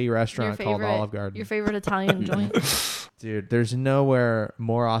 horrendously shitty Your restaurant called favorite, Olive Garden. your favorite Italian joint. Dude, there's nowhere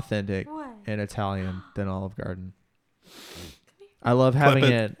more authentic and Italian than Olive Garden. I love having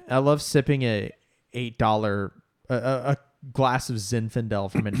it. I love sipping a $8 a glass of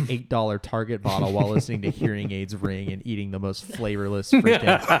Zinfandel from an $8 Target bottle while listening to Hearing Aids Ring and eating the most flavorless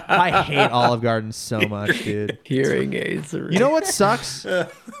freaking. I hate Olive Garden so much, dude. Hearing aids. You know what sucks?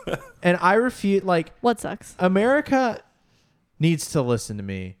 And I refute like What sucks? America needs to listen to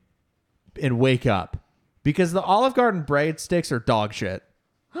me and wake up because the Olive Garden breadsticks are dog shit.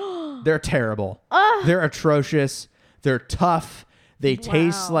 They're terrible. They're atrocious. They're tough. They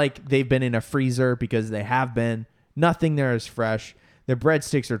taste Wow. like they've been in a freezer because they have been. Nothing there is fresh. Their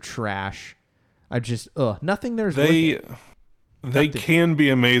breadsticks are trash. I just nothing there's worth They it. they can be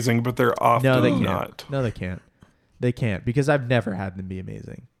amazing, but they're often No, they can't. not. No, they can't. They can't because I've never had them be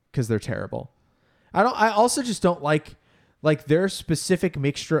amazing because they're terrible. I also just don't like their specific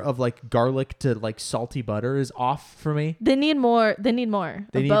mixture of like garlic to like salty butter is off for me. They need more. They need more.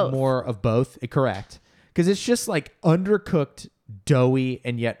 They of need both. more of both. Correct. Because it's just like undercooked, doughy,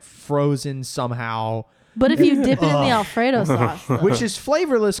 and yet frozen somehow, But if you dip it in the Alfredo sauce, though. which is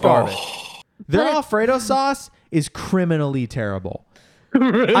flavorless garbage. Their But- Alfredo sauce is criminally terrible.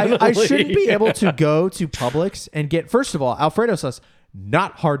 I shouldn't be able to go to Publix and get, first of all, Alfredo sauce,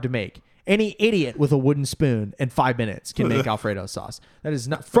 not hard to make. Any idiot with a wooden spoon in 5 minutes can make Alfredo sauce. That is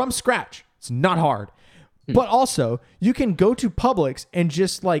not from scratch. It's not hard. But also, you can go to Publix and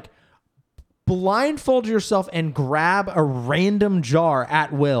just like blindfold yourself and grab a random jar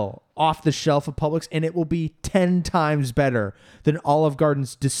at will off the shelf of Publix, and it will be 10 times better than Olive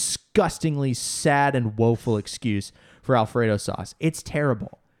Garden's disgustingly sad and woeful excuse for Alfredo sauce. It's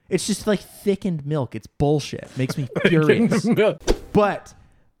terrible. It's just like thickened milk. It's bullshit. Makes me furious. But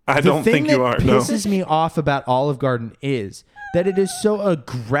I don't think you are. The thing No. that pisses me off about Olive Garden is that it is so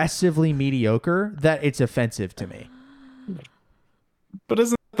aggressively mediocre that it's offensive to me. But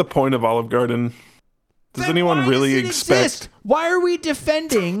isn't that the point of Olive Garden? Does Then anyone why really does it expect? exist? Why are we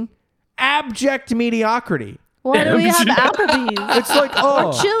defending abject mediocrity? why do we have Applebee's It's like,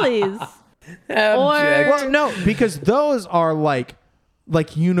 or Chili's? Abject. well, no, because those are like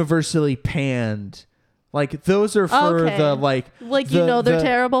universally panned. Like those are for Okay. the like They're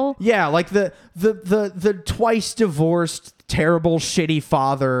terrible. Yeah, like the twice divorced terrible shitty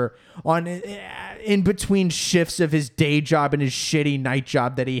father on in between shifts of his day job and his shitty night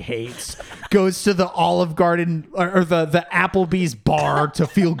job that he hates goes to the Olive Garden or the Applebee's bar to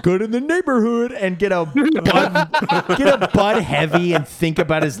feel good in the neighborhood and get a Bud Heavy and think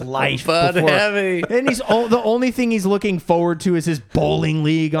about his life. Bud Heavy. And the only thing he's looking forward to is his bowling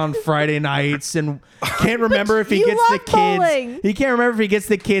league on Friday nights and can't remember if he you gets the love kids. bowling. He can't remember if he gets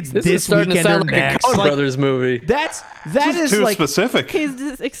the kids This this is starting to weekend or sound like a next. Coen Like, Brothers movie. that is Too like specific. He's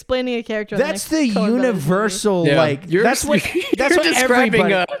just explaining a character. that's the in the next Coen Brothers movie. universal like You're, that's what you're that's what describing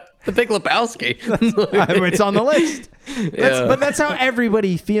everybody. the Big Lebowski. It's on the list. Yeah. But that's how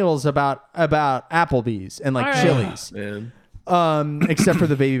everybody feels about Applebee's and like All right. Chili's, Man. except for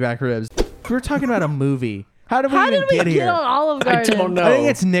the baby back ribs. We were talking about a movie. How did we How even did we get get here? on Olive I Garden? don't know. I think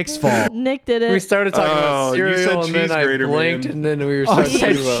it's Nick's fault. Nick did it. We started talking Oh, about you said cereal, and then cheese I grater, blinked, man. and then we were Oh, starting you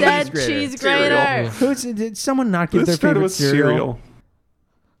to said talk said about cheese Cereal. grater. Did someone not give This their started favorite with cereal.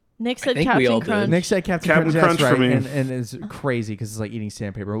 Nick said think we all Captain did. Crunch. Nick said Captain Captain Crunch. That's Crunch for right, me. and it's crazy because it's like eating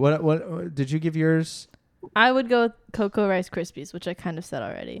sandpaper. What did you give yours? I would go with Cocoa Rice Krispies, which I kind of said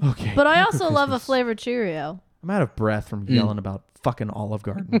already. Okay, But I Cocoa also love a Krispies. flavored Cheerio. I'm out of breath from yelling about fucking Olive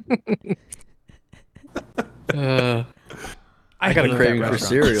Garden. I got a hate craving that for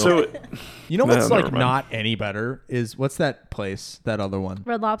restaurant. cereal. So You know No, what's never like mind. not any better is what's that place? That other one?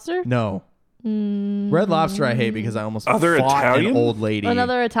 Red Lobster? No. Red Lobster I hate because I almost Other fought Italian? an old lady.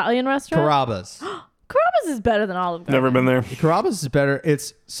 Another Italian restaurant? Carrabba's. Carrabba's is better than Olive Garden. never been there. Carrabba's is better.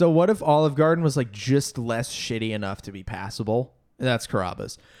 It's so what if Olive Garden was like just less shitty enough to be passable? That's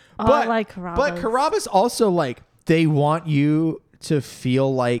Carrabba's. Oh, I like Carrabba's. But Carrabba's also like they want you to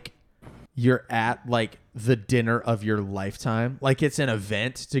feel like you're at like the dinner of your lifetime. Like it's an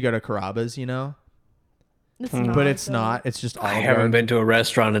event to go to Carrabba's, you know? It's not, But it's though. not. It's just I Olive haven't Garden. been to a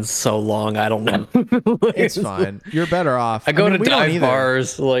restaurant in so long. I don't know. It's fine. You're better off. I go mean, to we don't dive either.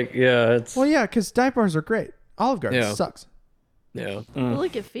 bars. Like, yeah, it's Well, yeah, because dive bars are great. Olive Garden Yeah. sucks. yeah.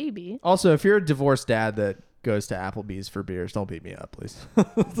 Look at Phoebe. Also, if you're a divorced dad that goes to Applebee's for beers, don't beat me up, please.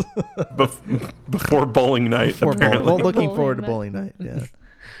 Before bowling night, apparently. Well, looking Bowling forward to night. bowling night. Yeah.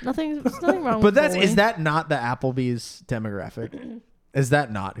 There's nothing wrong But with is bowling. that not the Applebee's demographic? Is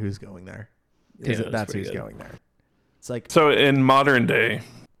that not who's going there? Because Yeah, that's pretty who's good. going there. It's like So in modern day,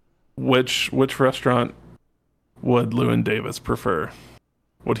 which restaurant would Llewyn Davis prefer?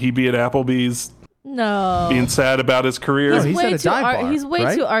 Would he be at Applebee's No. being sad about his career? No, he's at a dive bar, He's way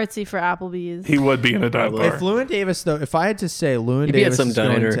right? too artsy for Applebee's. He would be in a dive Probably. bar. if Llewyn Davis though, if I had to say Llewyn He'd be at Davis some is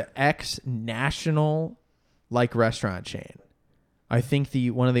going diner. to X national like restaurant chain, I think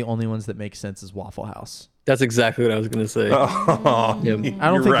one of the only ones that makes sense is Waffle House. That's exactly what I was gonna say. Oh, Yep. I don't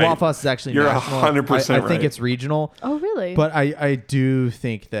you're think right. Waffle House is actually You're national. 100% I think right. it's regional, Oh, really? but I do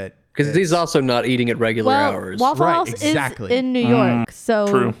think that Because he's also not eating at regular well, hours. Waffle Right, House exactly. is in New York, so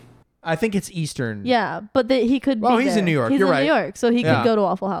True. I think it's Eastern. yeah. But he could. Well, be he's in there. New York. He's You're in right. New York, so he Yeah. could go to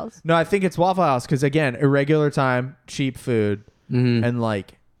Waffle House. No, I think it's Waffle House because again, irregular time, cheap food, and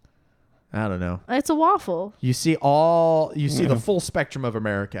like, I don't know. It's a waffle. You see the full spectrum of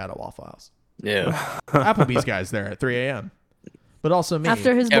America at a Waffle House. Yeah. Applebee's guy's there at 3 a.m. But also me.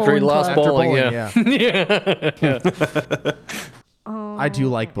 After his After he bowling lost club. bowling, bowling, yeah. Yeah. Oh, I do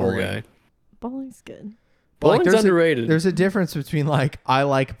like Poor bowling. guy. bowling's good. But, like, Bowling's underrated. There's a difference between like I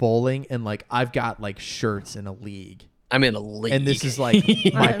like bowling and like I've got like shirts in a league. I'm in a league. And this is like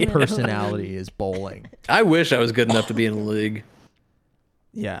my I'm in a personality is bowling. I wish I was good enough to be in a league.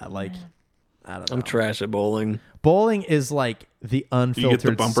 Yeah, like I don't know. I'm trash at bowling. Bowling is like the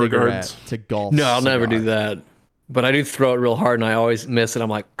unfiltered bumper cigarette guards? to golf. No, I'll never cigar. do that. But I do throw it real hard, and I always miss it. I'm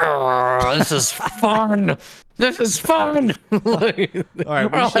like, oh, this is fun. This is fun. Like, All right,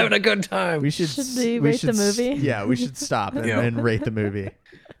 we're all having a good time. We should we rate the movie? Yeah, we should stop and rate the movie.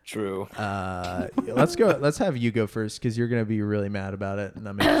 True. Let's go. Let's have you go first because you're gonna be really mad about it, and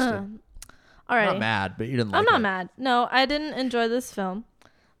I'm interested. All right. Not mad, but you didn't like I'm not it. mad. No, I didn't enjoy this film.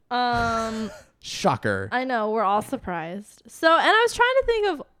 Shocker. I know, we're all surprised. So, and I was trying to think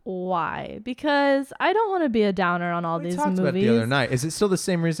of why, because I don't want to be a downer on all We these talked movies. about it the other night. Is it still the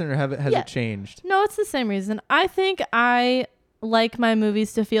same reason, or has Yeah. it changed? No, it's the same reason. I think I like my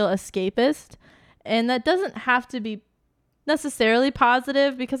movies to feel escapist, and that doesn't have to be necessarily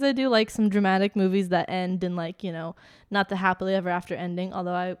positive because I do like some dramatic movies that end in like, you know, not the happily ever after ending,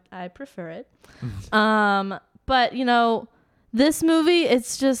 although I prefer it. But, you know, this movie,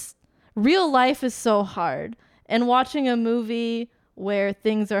 it's just real life is so hard, and watching a movie where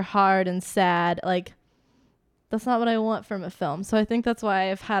things are hard and sad, like that's not what I want from a film. So I think that's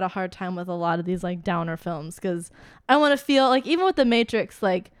why I've had a hard time with a lot of these like downer films, because I want to feel like, even with The Matrix,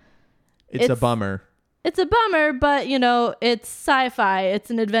 like It's a bummer. it's a bummer, but you know, it's sci-fi, it's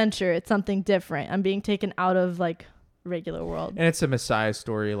an adventure, it's something different. I'm being taken out of like regular world. And it's a Messiah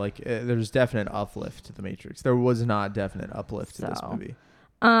story. Like there's definite uplift to the Matrix. There was not definite uplift to this So, movie.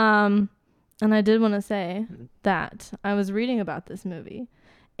 And I did want to say that I was reading about this movie,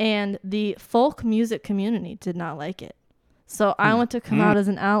 and the folk music community did not like it. So I want to come out as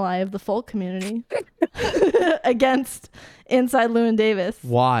an ally of the folk community against Inside Llewyn Davis,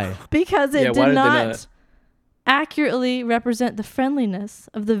 Why? because Yeah, it why did did they not not? accurately represent the friendliness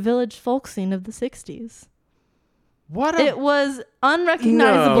of the village folk scene of the 60s. What? It was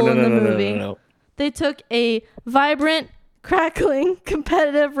unrecognizable in the movie. No. They took a vibrant, crackling,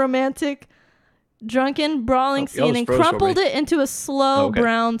 competitive, romantic, drunken, brawling Oh, you scene almost and froze for crumpled me. it into a slow, Oh, okay.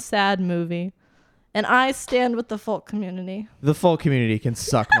 brown, sad movie. And I stand with the folk community. The folk community can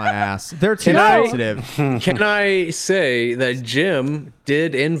suck my ass. They're too Can I- sensitive. Can I say that Jim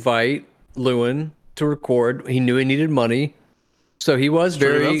did invite Llewyn to record? He knew he needed money, so he was True,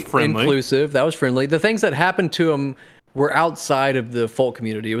 very that's friendly. inclusive. That was friendly. The things that happened to him were outside of the folk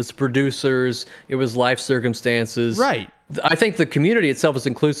community. It was the producers. It was life circumstances. Right. I think the community itself was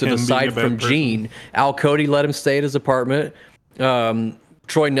inclusive, Him being aside a bad from person. Gene. Al Cody let him stay at his apartment.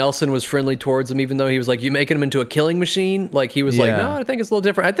 Troy Nelson was friendly towards him, even though he was like, "You making him into a killing machine?" Like he was like, Yeah. "No, I think it's a little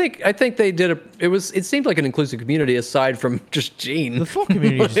different." I think they did it seemed like an inclusive community aside from just Gene. The folk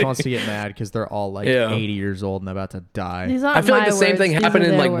community just wants to get mad because they're all like Yeah. 80 years old and about to die. These aren't I feel like my the same words, thing these happened are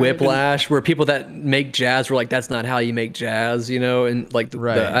in their like words. Whiplash, where people that make jazz were like, "That's not how you make jazz," you know. And like,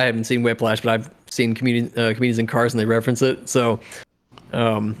 Right. I haven't seen Whiplash, but I've seen comedians in cars and they reference it. So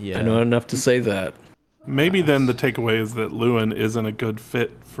Yeah. I know enough to say that. Maybe then the takeaway is that Llewyn isn't a good fit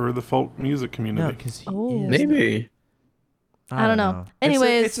for the folk music No, community. because he Oh. is. Maybe. I don't know. It's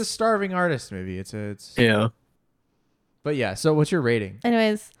Anyways. it's a starving artist movie. It's. Yeah. But yeah. So what's your rating?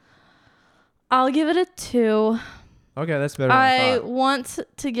 Anyways, I'll give it a 2. Okay, that's better than I I thought. want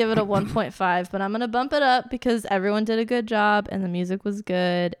to give it a 1.5, but I'm going to bump it up because everyone did a good job and the music was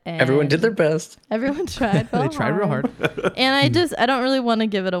good. And Everyone did their best. Everyone tried. They tried real hard. And I don't really want to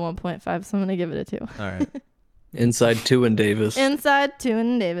give it a 1.5, so I'm going to give it a 2. All right. Inside two and Davis. Inside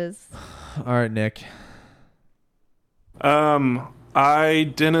Llewyn Davis. All right, Nick.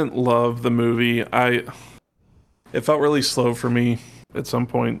 I didn't love the movie. It felt really slow for me at some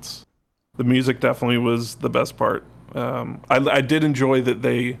points. The music definitely was the best part. I did enjoy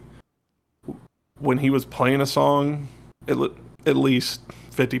that when he was playing a song, at least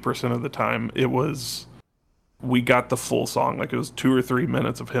 50% of the time, we got the full song. Like it was 2 or 3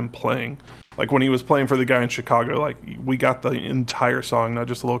 minutes of him playing. Like when he was playing for the guy in Chicago, like we got the entire song, not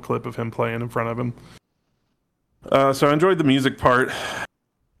just a little clip of him playing in front of him. So I enjoyed the music part.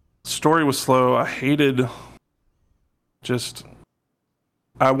 Story was slow.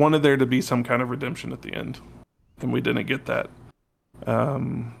 I wanted there to be some kind of redemption at the end, and we didn't get that.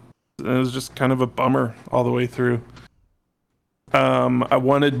 It was just kind of a bummer all the way through. I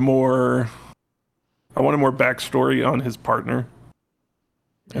wanted more backstory on his partner,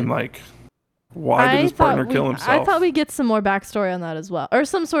 and like Why did his partner kill himself? I thought we'd get some more backstory on that as well, or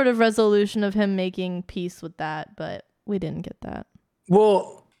some sort of resolution of him making peace with that, but we didn't get that.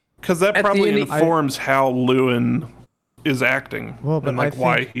 Well, because that at probably the end, informs how Llewyn is acting. Well, but and like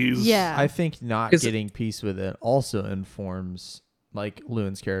why he's I think not getting peace with it also informs like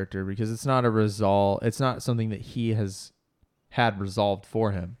Llewyn's character, because it's not it's not something that he has had resolved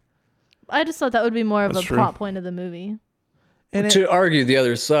for him. I just thought that would be more of That's a true. plot point of the movie. And to argue the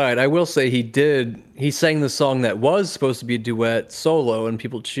other side, I will say he sang the song that was supposed to be a duet solo and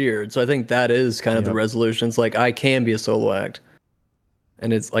people cheered. So I think that is kind of the resolution. It's like, I can be a solo act.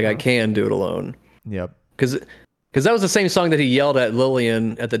 And it's like, I can do it alone. Yep. Because that was the same song that he yelled at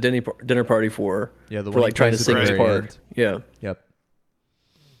Lillian at the dinner party for. Yeah, for like trying to sing his part. Yeah. Yep.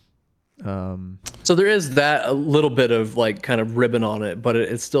 So there is that a little bit of like kind of ribbon on it, but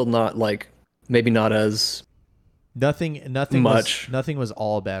it's still not like, maybe not as nothing much. Nothing was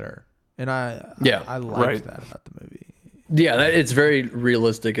all better. And I liked that about the movie. Yeah, it's very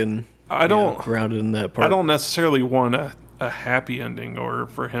realistic and grounded in that part. I don't necessarily want a happy ending or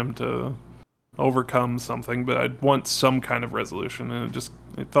for him to overcome something, but I'd want some kind of resolution, and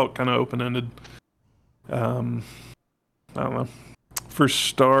it felt kind of open-ended. I don't know. For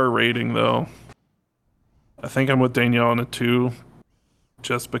star rating, though, I think I'm with Danielle on a 2,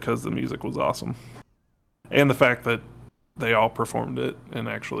 just because the music was awesome. And the fact that they all performed it and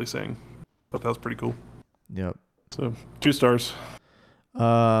actually sang. But that was pretty cool. Yep. So 2 stars.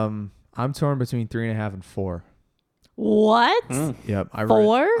 I'm torn between 3.5 and 4. What? Yep.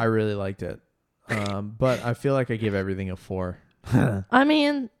 4? I really liked it. But I feel like I give everything a 4. I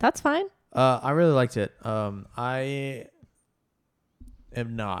mean, that's fine. I really liked it. I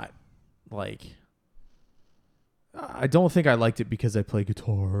am not like, I don't think I liked it because I play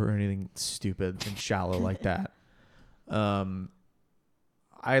guitar or anything stupid and shallow like that.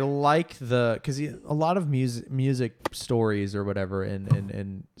 I like because a lot of music stories or whatever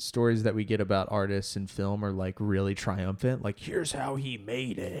and stories that we get about artists in film are like really triumphant. Like, here's how he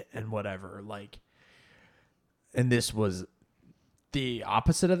made it and whatever. Like, and this was the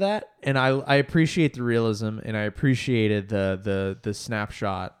opposite of that. And I appreciate the realism, and I appreciated the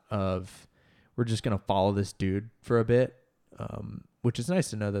snapshot of, we're just going to follow this dude for a bit. Which is nice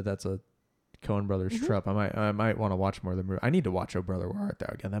to know that that's a Coen Brothers trope. I might want to watch more of the movie. I need to watch Oh Brother, Where Art Thou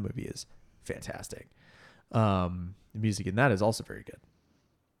again. That movie is fantastic. The music in that is also very good.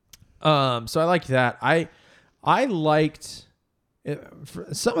 So I liked that. I liked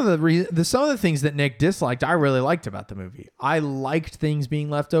some of the things that Nick disliked. I really liked about the movie. I liked things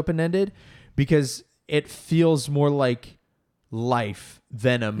being left open ended because it feels more like life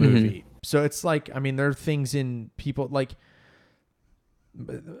than a movie. So it's like, I mean, there are things in people like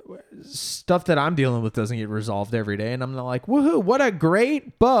stuff that I'm dealing with doesn't get resolved every day, and I'm not like, woohoo, what a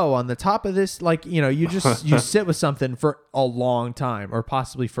great bow on the top of this. Like, you know, you sit with something for a long time or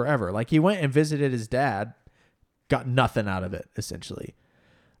possibly forever. Like, he went and visited his dad, got nothing out of it, essentially.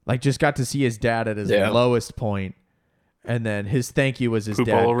 Like, just got to see his dad at his lowest point, and then his thank you was his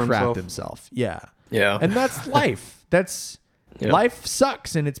dad crapped himself. Yeah. And that's life. Life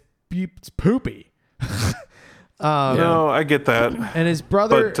sucks, and it's poopy. No, I get that. And his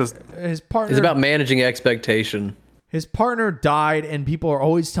brother, his partner, it's about managing expectation. His partner died, and people are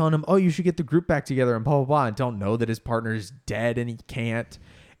always telling him, "Oh, you should get the group back together," and blah blah blah, and don't know that his partner is dead and he can't.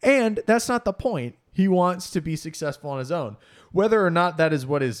 And that's not the point. He wants to be successful on his own, whether or not that is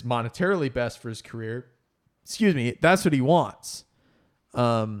what is monetarily best for his career. Excuse me, that's what he wants.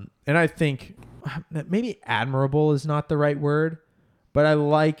 And I think maybe admirable is not the right word. But I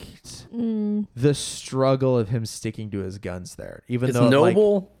liked the struggle of him sticking to his guns there, even it's though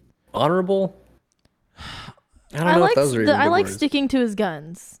noble, honorable. I don't know if those are even I like words. sticking to his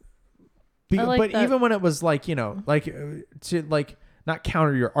guns. But even when it was like, you know, like to like not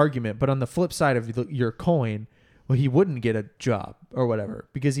counter your argument, but on the flip side of your coin, well, he wouldn't get a job or whatever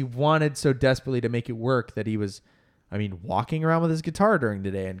because he wanted so desperately to make it work that he was, I mean, walking around with his guitar during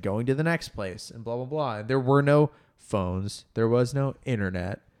the day and going to the next place and blah blah blah. And there were no phones, there was no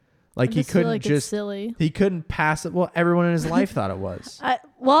internet, like he couldn't like just silly. He couldn't pass it. Well, everyone in his life thought it was.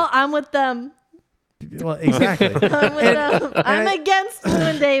 I'm with them. Well, exactly. I'm with them. I'm against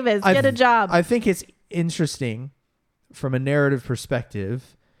Llewyn Davis. Get a job. I think it's interesting from a narrative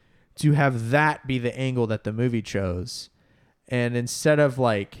perspective to have that be the angle that the movie chose, and instead of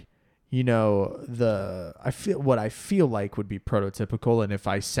like, you know, what I feel like would be prototypical, and if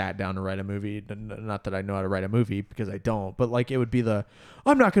I sat down to write a movie, not that I know how to write a movie because I don't, but like it would be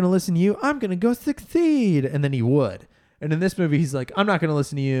I'm not going to listen to you, I'm going to go succeed, and then he would. And in this movie, he's like, I'm not going to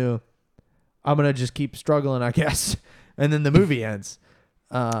listen to you, I'm going to just keep struggling, I guess. And then the movie ends.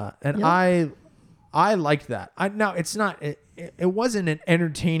 I liked that. Now it's not. It wasn't an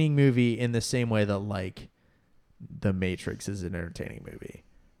entertaining movie in the same way that like The Matrix is an entertaining movie,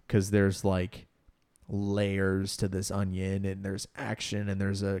 because there's like layers to this onion, and there's action, and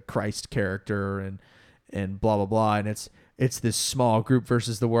there's a Christ character, and blah blah blah, and it's this small group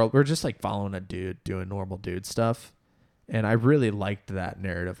versus the world. We're just like following a dude doing normal dude stuff, and I really liked that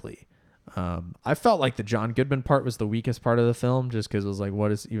narratively. I felt like the John Goodman part was the weakest part of the film, just because it was like,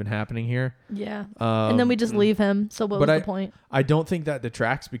 what is even happening here? Yeah. And then we just leave him. So what was the point? I don't think that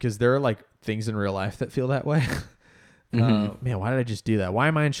detracts, because there are like things in real life that feel that way. Man, why did I just do that? Why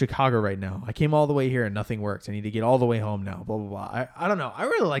am I in Chicago right now? I came all the way here and nothing worked. I need to get all the way home now. Blah, blah, blah. I don't know. I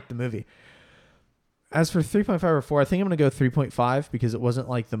really liked the movie. As for 3.5 or 4, I think I'm going to go 3.5, because it wasn't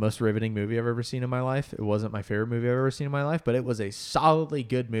like the most riveting movie I've ever seen in my life. It wasn't my favorite movie I've ever seen in my life, but it was a solidly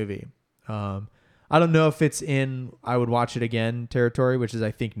good movie. I don't know if it's in I would watch it again territory, which is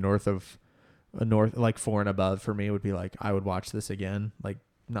I think north like 4 and above for me would be like I would watch this again, like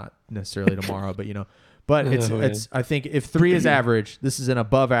not necessarily tomorrow, but but it's I think if 3 is average, this is an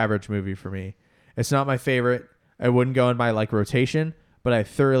above average movie for me. It's not my favorite. I wouldn't go in my like rotation, but I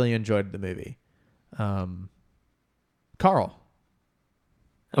thoroughly enjoyed the movie. Carl.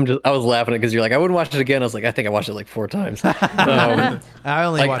 I was laughing at it because you're like, I wouldn't watch it again. I was like, I think I watched it like 4 times. I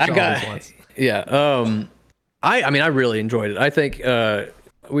only watched it always once. Yeah. I mean, I really enjoyed it. I think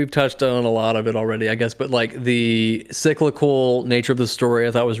we've touched on a lot of it already, I guess, but like the cyclical nature of the story,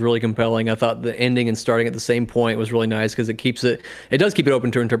 I thought was really compelling. I thought the ending and starting at the same point was really nice, because it does keep it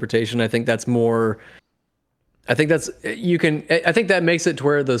open to interpretation. I think that makes it to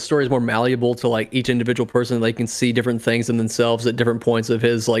where the story is more malleable to like each individual person. They can see different things in themselves at different points of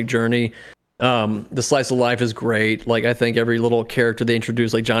his like journey. The slice of life is great. Like I think every little character they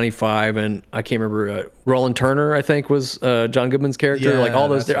introduced, like Johnny Five, and I can't remember Roland Turner, I think was John Goodman's character. Yeah, like all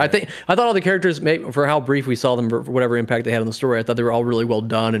those. right. I thought all the characters, for how brief we saw them, for whatever impact they had on the story, I thought they were all really well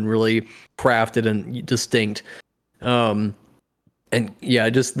done and really crafted and distinct. And yeah,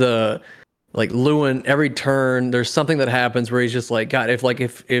 just the. Like Llewyn, every turn there's something that happens where he's just like, God,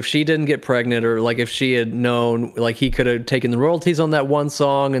 if she didn't get pregnant, or like if she had known, like he could have taken the royalties on that one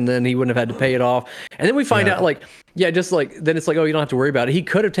song and then he wouldn't have had to pay it off. And then we find out like, yeah, just like then it's like, oh, you don't have to worry about it. He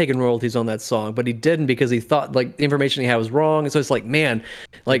could have taken royalties on that song, but he didn't, because he thought like the information he had was wrong. And so it's like, man,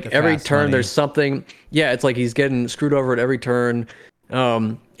 like every turn money. There's something. Yeah, it's like he's getting screwed over at every turn.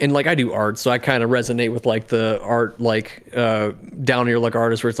 And like I do art, so I kind of resonate with like the art, like down here like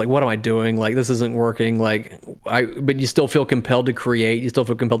artists, where it's like, what am I doing? Like this isn't working. Like but you still feel compelled to create. You still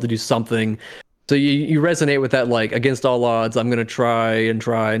feel compelled to do something. So you resonate with that, like against all odds, I'm gonna try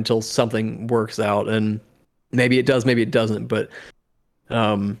until something works out, and maybe it does, maybe it doesn't. But I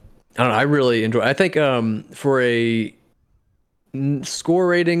don't know. I really enjoy. I think for a score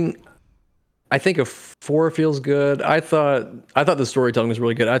rating, I think a 4 feels good. I thought the storytelling was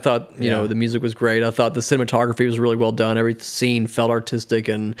really good. I thought, you know, the music was great. I thought the cinematography was really well done. Every scene felt artistic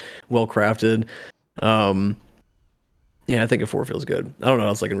and well crafted. Yeah, I think a 4 feels good. I don't know what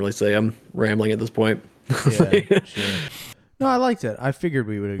else I can really say. I'm rambling at this point. Yeah, sure. No, I liked it. I figured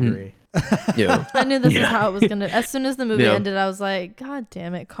we would agree. Yeah. I knew this is how it was gonna. As soon as the movie ended, I was like, God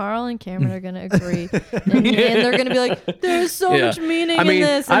damn it, Carl and Cameron are gonna agree, and they're gonna be like, there's so much meaning in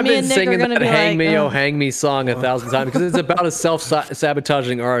this. And I've me been and Nick singing are gonna that be "Hang like, Me, oh. Oh Hang Me" song 1,000 times, because it's about a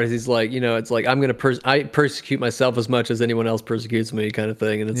self-sabotaging artist. He's like, you know, it's like I'm gonna I persecute myself as much as anyone else persecutes me, kind of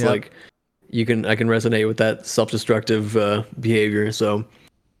thing. And it's like I can resonate with that self-destructive behavior. So.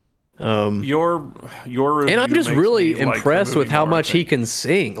 Your and I'm just really impressed with how much he can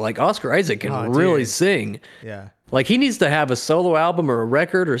sing. Like Oscar Isaac can really sing. Yeah. Like he needs to have a solo album or a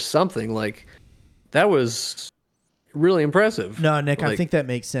record or something. Like that was really impressive. No, Nick, I think that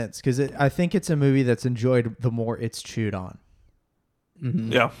makes sense, because I think it's a movie that's enjoyed the more it's chewed on.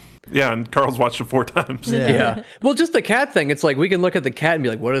 Mm-hmm. Yeah, and Carl's watched it 4 times. Yeah. Well, just the cat thing. It's like we can look at the cat and be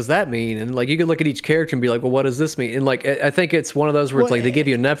like, "What does that mean?" And like you can look at each character and be like, "Well, what does this mean?" And like I think it's one of those where it's like they give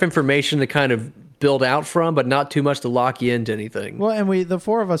you enough information to kind of build out from, but not too much to lock you into anything. Well, and the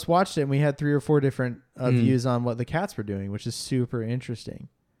 4 of us watched it, and we had 3 or 4 different views on what the cats were doing, which is super interesting.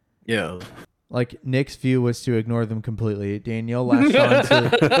 Yeah. Like Nick's view was to ignore them completely. Danielle latched on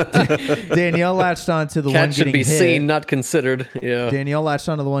to the one getting hit. Cat should be seen, not considered. Yeah. Danielle latched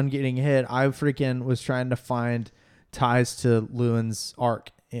onto the one getting hit. I freaking was trying to find ties to Llewyn's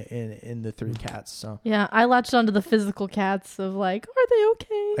arc in the 3 cats. So Yeah, I latched onto the physical cats of like, are they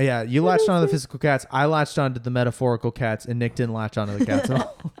okay? Yeah, you latched onto the physical cats. I latched onto the metaphorical cats, and Nick didn't latch onto the cats at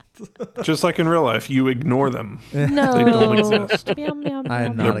all. Just like in real life, you ignore them. No. They don't exist. Meow, meow, I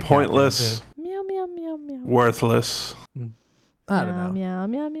am meow, not They're a cat pointless, meow, meow, meow, meow. worthless. I don't know. Meow,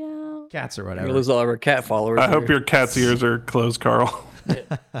 meow, meow. Cats or We whatever. lose all of our cat followers. I hope here. your cat's ears are closed, Carl.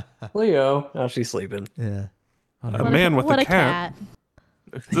 Leo. Oh, she's sleeping. Yeah. A man with what a a cat.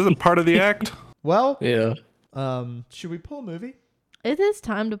 This isn't part of the act. Well, Yeah. should we pull a movie? It is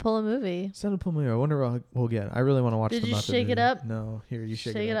time to pull a movie. It's time to pull a movie. I wonder what we'll get. I really want to watch Did the you Muppet shake it movie. up? No. Here, you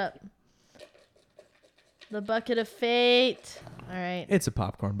shake, Shake it up. The bucket of fate. All right. It's a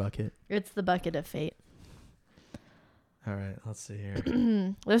popcorn bucket. It's the bucket of fate. All right. Let's see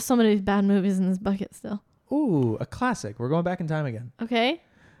here. There's so many bad movies in this bucket still. Ooh, a classic. We're going back in time again. Okay.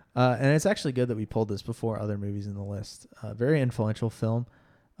 And it's actually good that we pulled this before other movies in the list. Very influential film.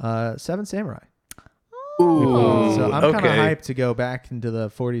 Seven Samurai. Ooh. So I'm kind of okay. hyped to go back into the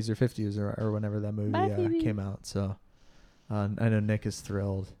 40s or 50s or whenever that movie Bye, baby. came out. So I know Nick is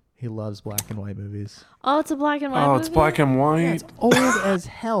thrilled. He loves black and white movies. Oh, it's a black and white Oh, movie? it's black and white. Yeah, it's old as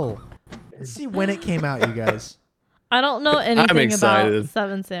hell. Let's see when it came out, you guys. I don't know anything about excited.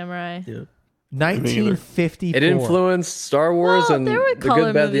 Seven Samurai. Yeah. 1954. It influenced Star Wars Well, and there were The color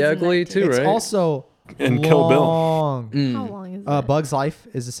Good, Bad, the movies in Ugly that too. too, It's right? also And Kill Bill. long. How long is it? Bug's Life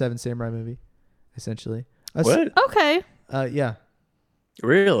is a Seven Samurai movie, essentially. What? Okay. Yeah.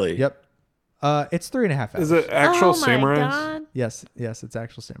 Really? Yep. It's 3.5 hours. Is it actual oh my samurais? God. Yes, it's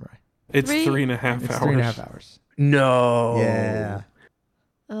actual samurai. It's Three- 3.5 It's hours. 3.5 hours. No. Yeah.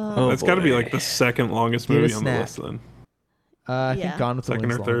 Oh. It's got to be boy. like the second longest Give it a movie on the snack. list then. I Yeah. think Gone with the Second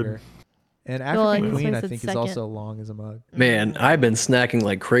Wind's or third. longer. And Well, I African guess Queen, I I said think, second. is also long as a mug. Man, I've been snacking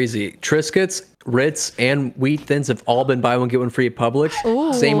like crazy. Triscuits, Ritz, and Wheat Thins have all been buy one get one free at Publix.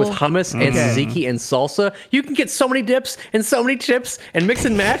 Ooh. Same with hummus and Okay. tzatziki and salsa. You can get so many dips and so many chips and mix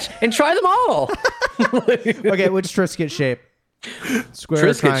and match and try them all. Okay, which Triscuit shape? Square or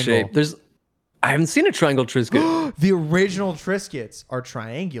Triscuit triangle? shape. I haven't seen a triangle Triscuit. The original Triscuits are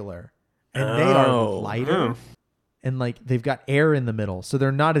triangular, and they are Oh. lighter, Oh. and like they've got air in the middle, so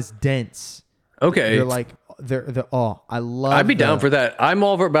they're not as dense. Okay. They're like they're I love. I'd be down for that. I'm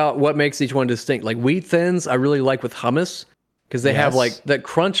all about what makes each one distinct. Like Wheat Thins, I really like with hummus because they have Yes. like that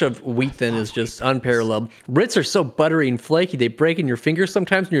crunch of Wheat Thin is just unparalleled. Ritz are so buttery and flaky, they break in your fingers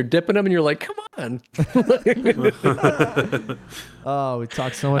sometimes when you're dipping them and you're like, come on. Oh, we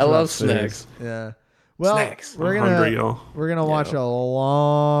talked so much. I about love food. snacks. Yeah. Well, Snacks. we're I'm hungry, gonna y'all. we're gonna watch a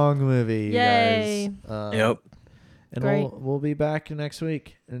long movie, you Yay. guys. Yep. And Great. we'll be back next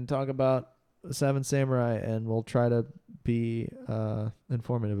week and talk about Seven Samurai, and we'll try to be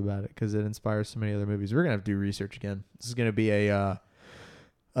informative about it because it inspires so many other movies. We're gonna have to do research again. This is gonna be a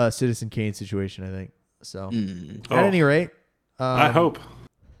Citizen Kane situation, I think. So Oh. at any rate, I hope.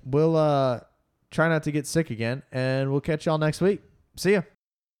 we'll try not to get sick again, and we'll catch y'all next week. See ya.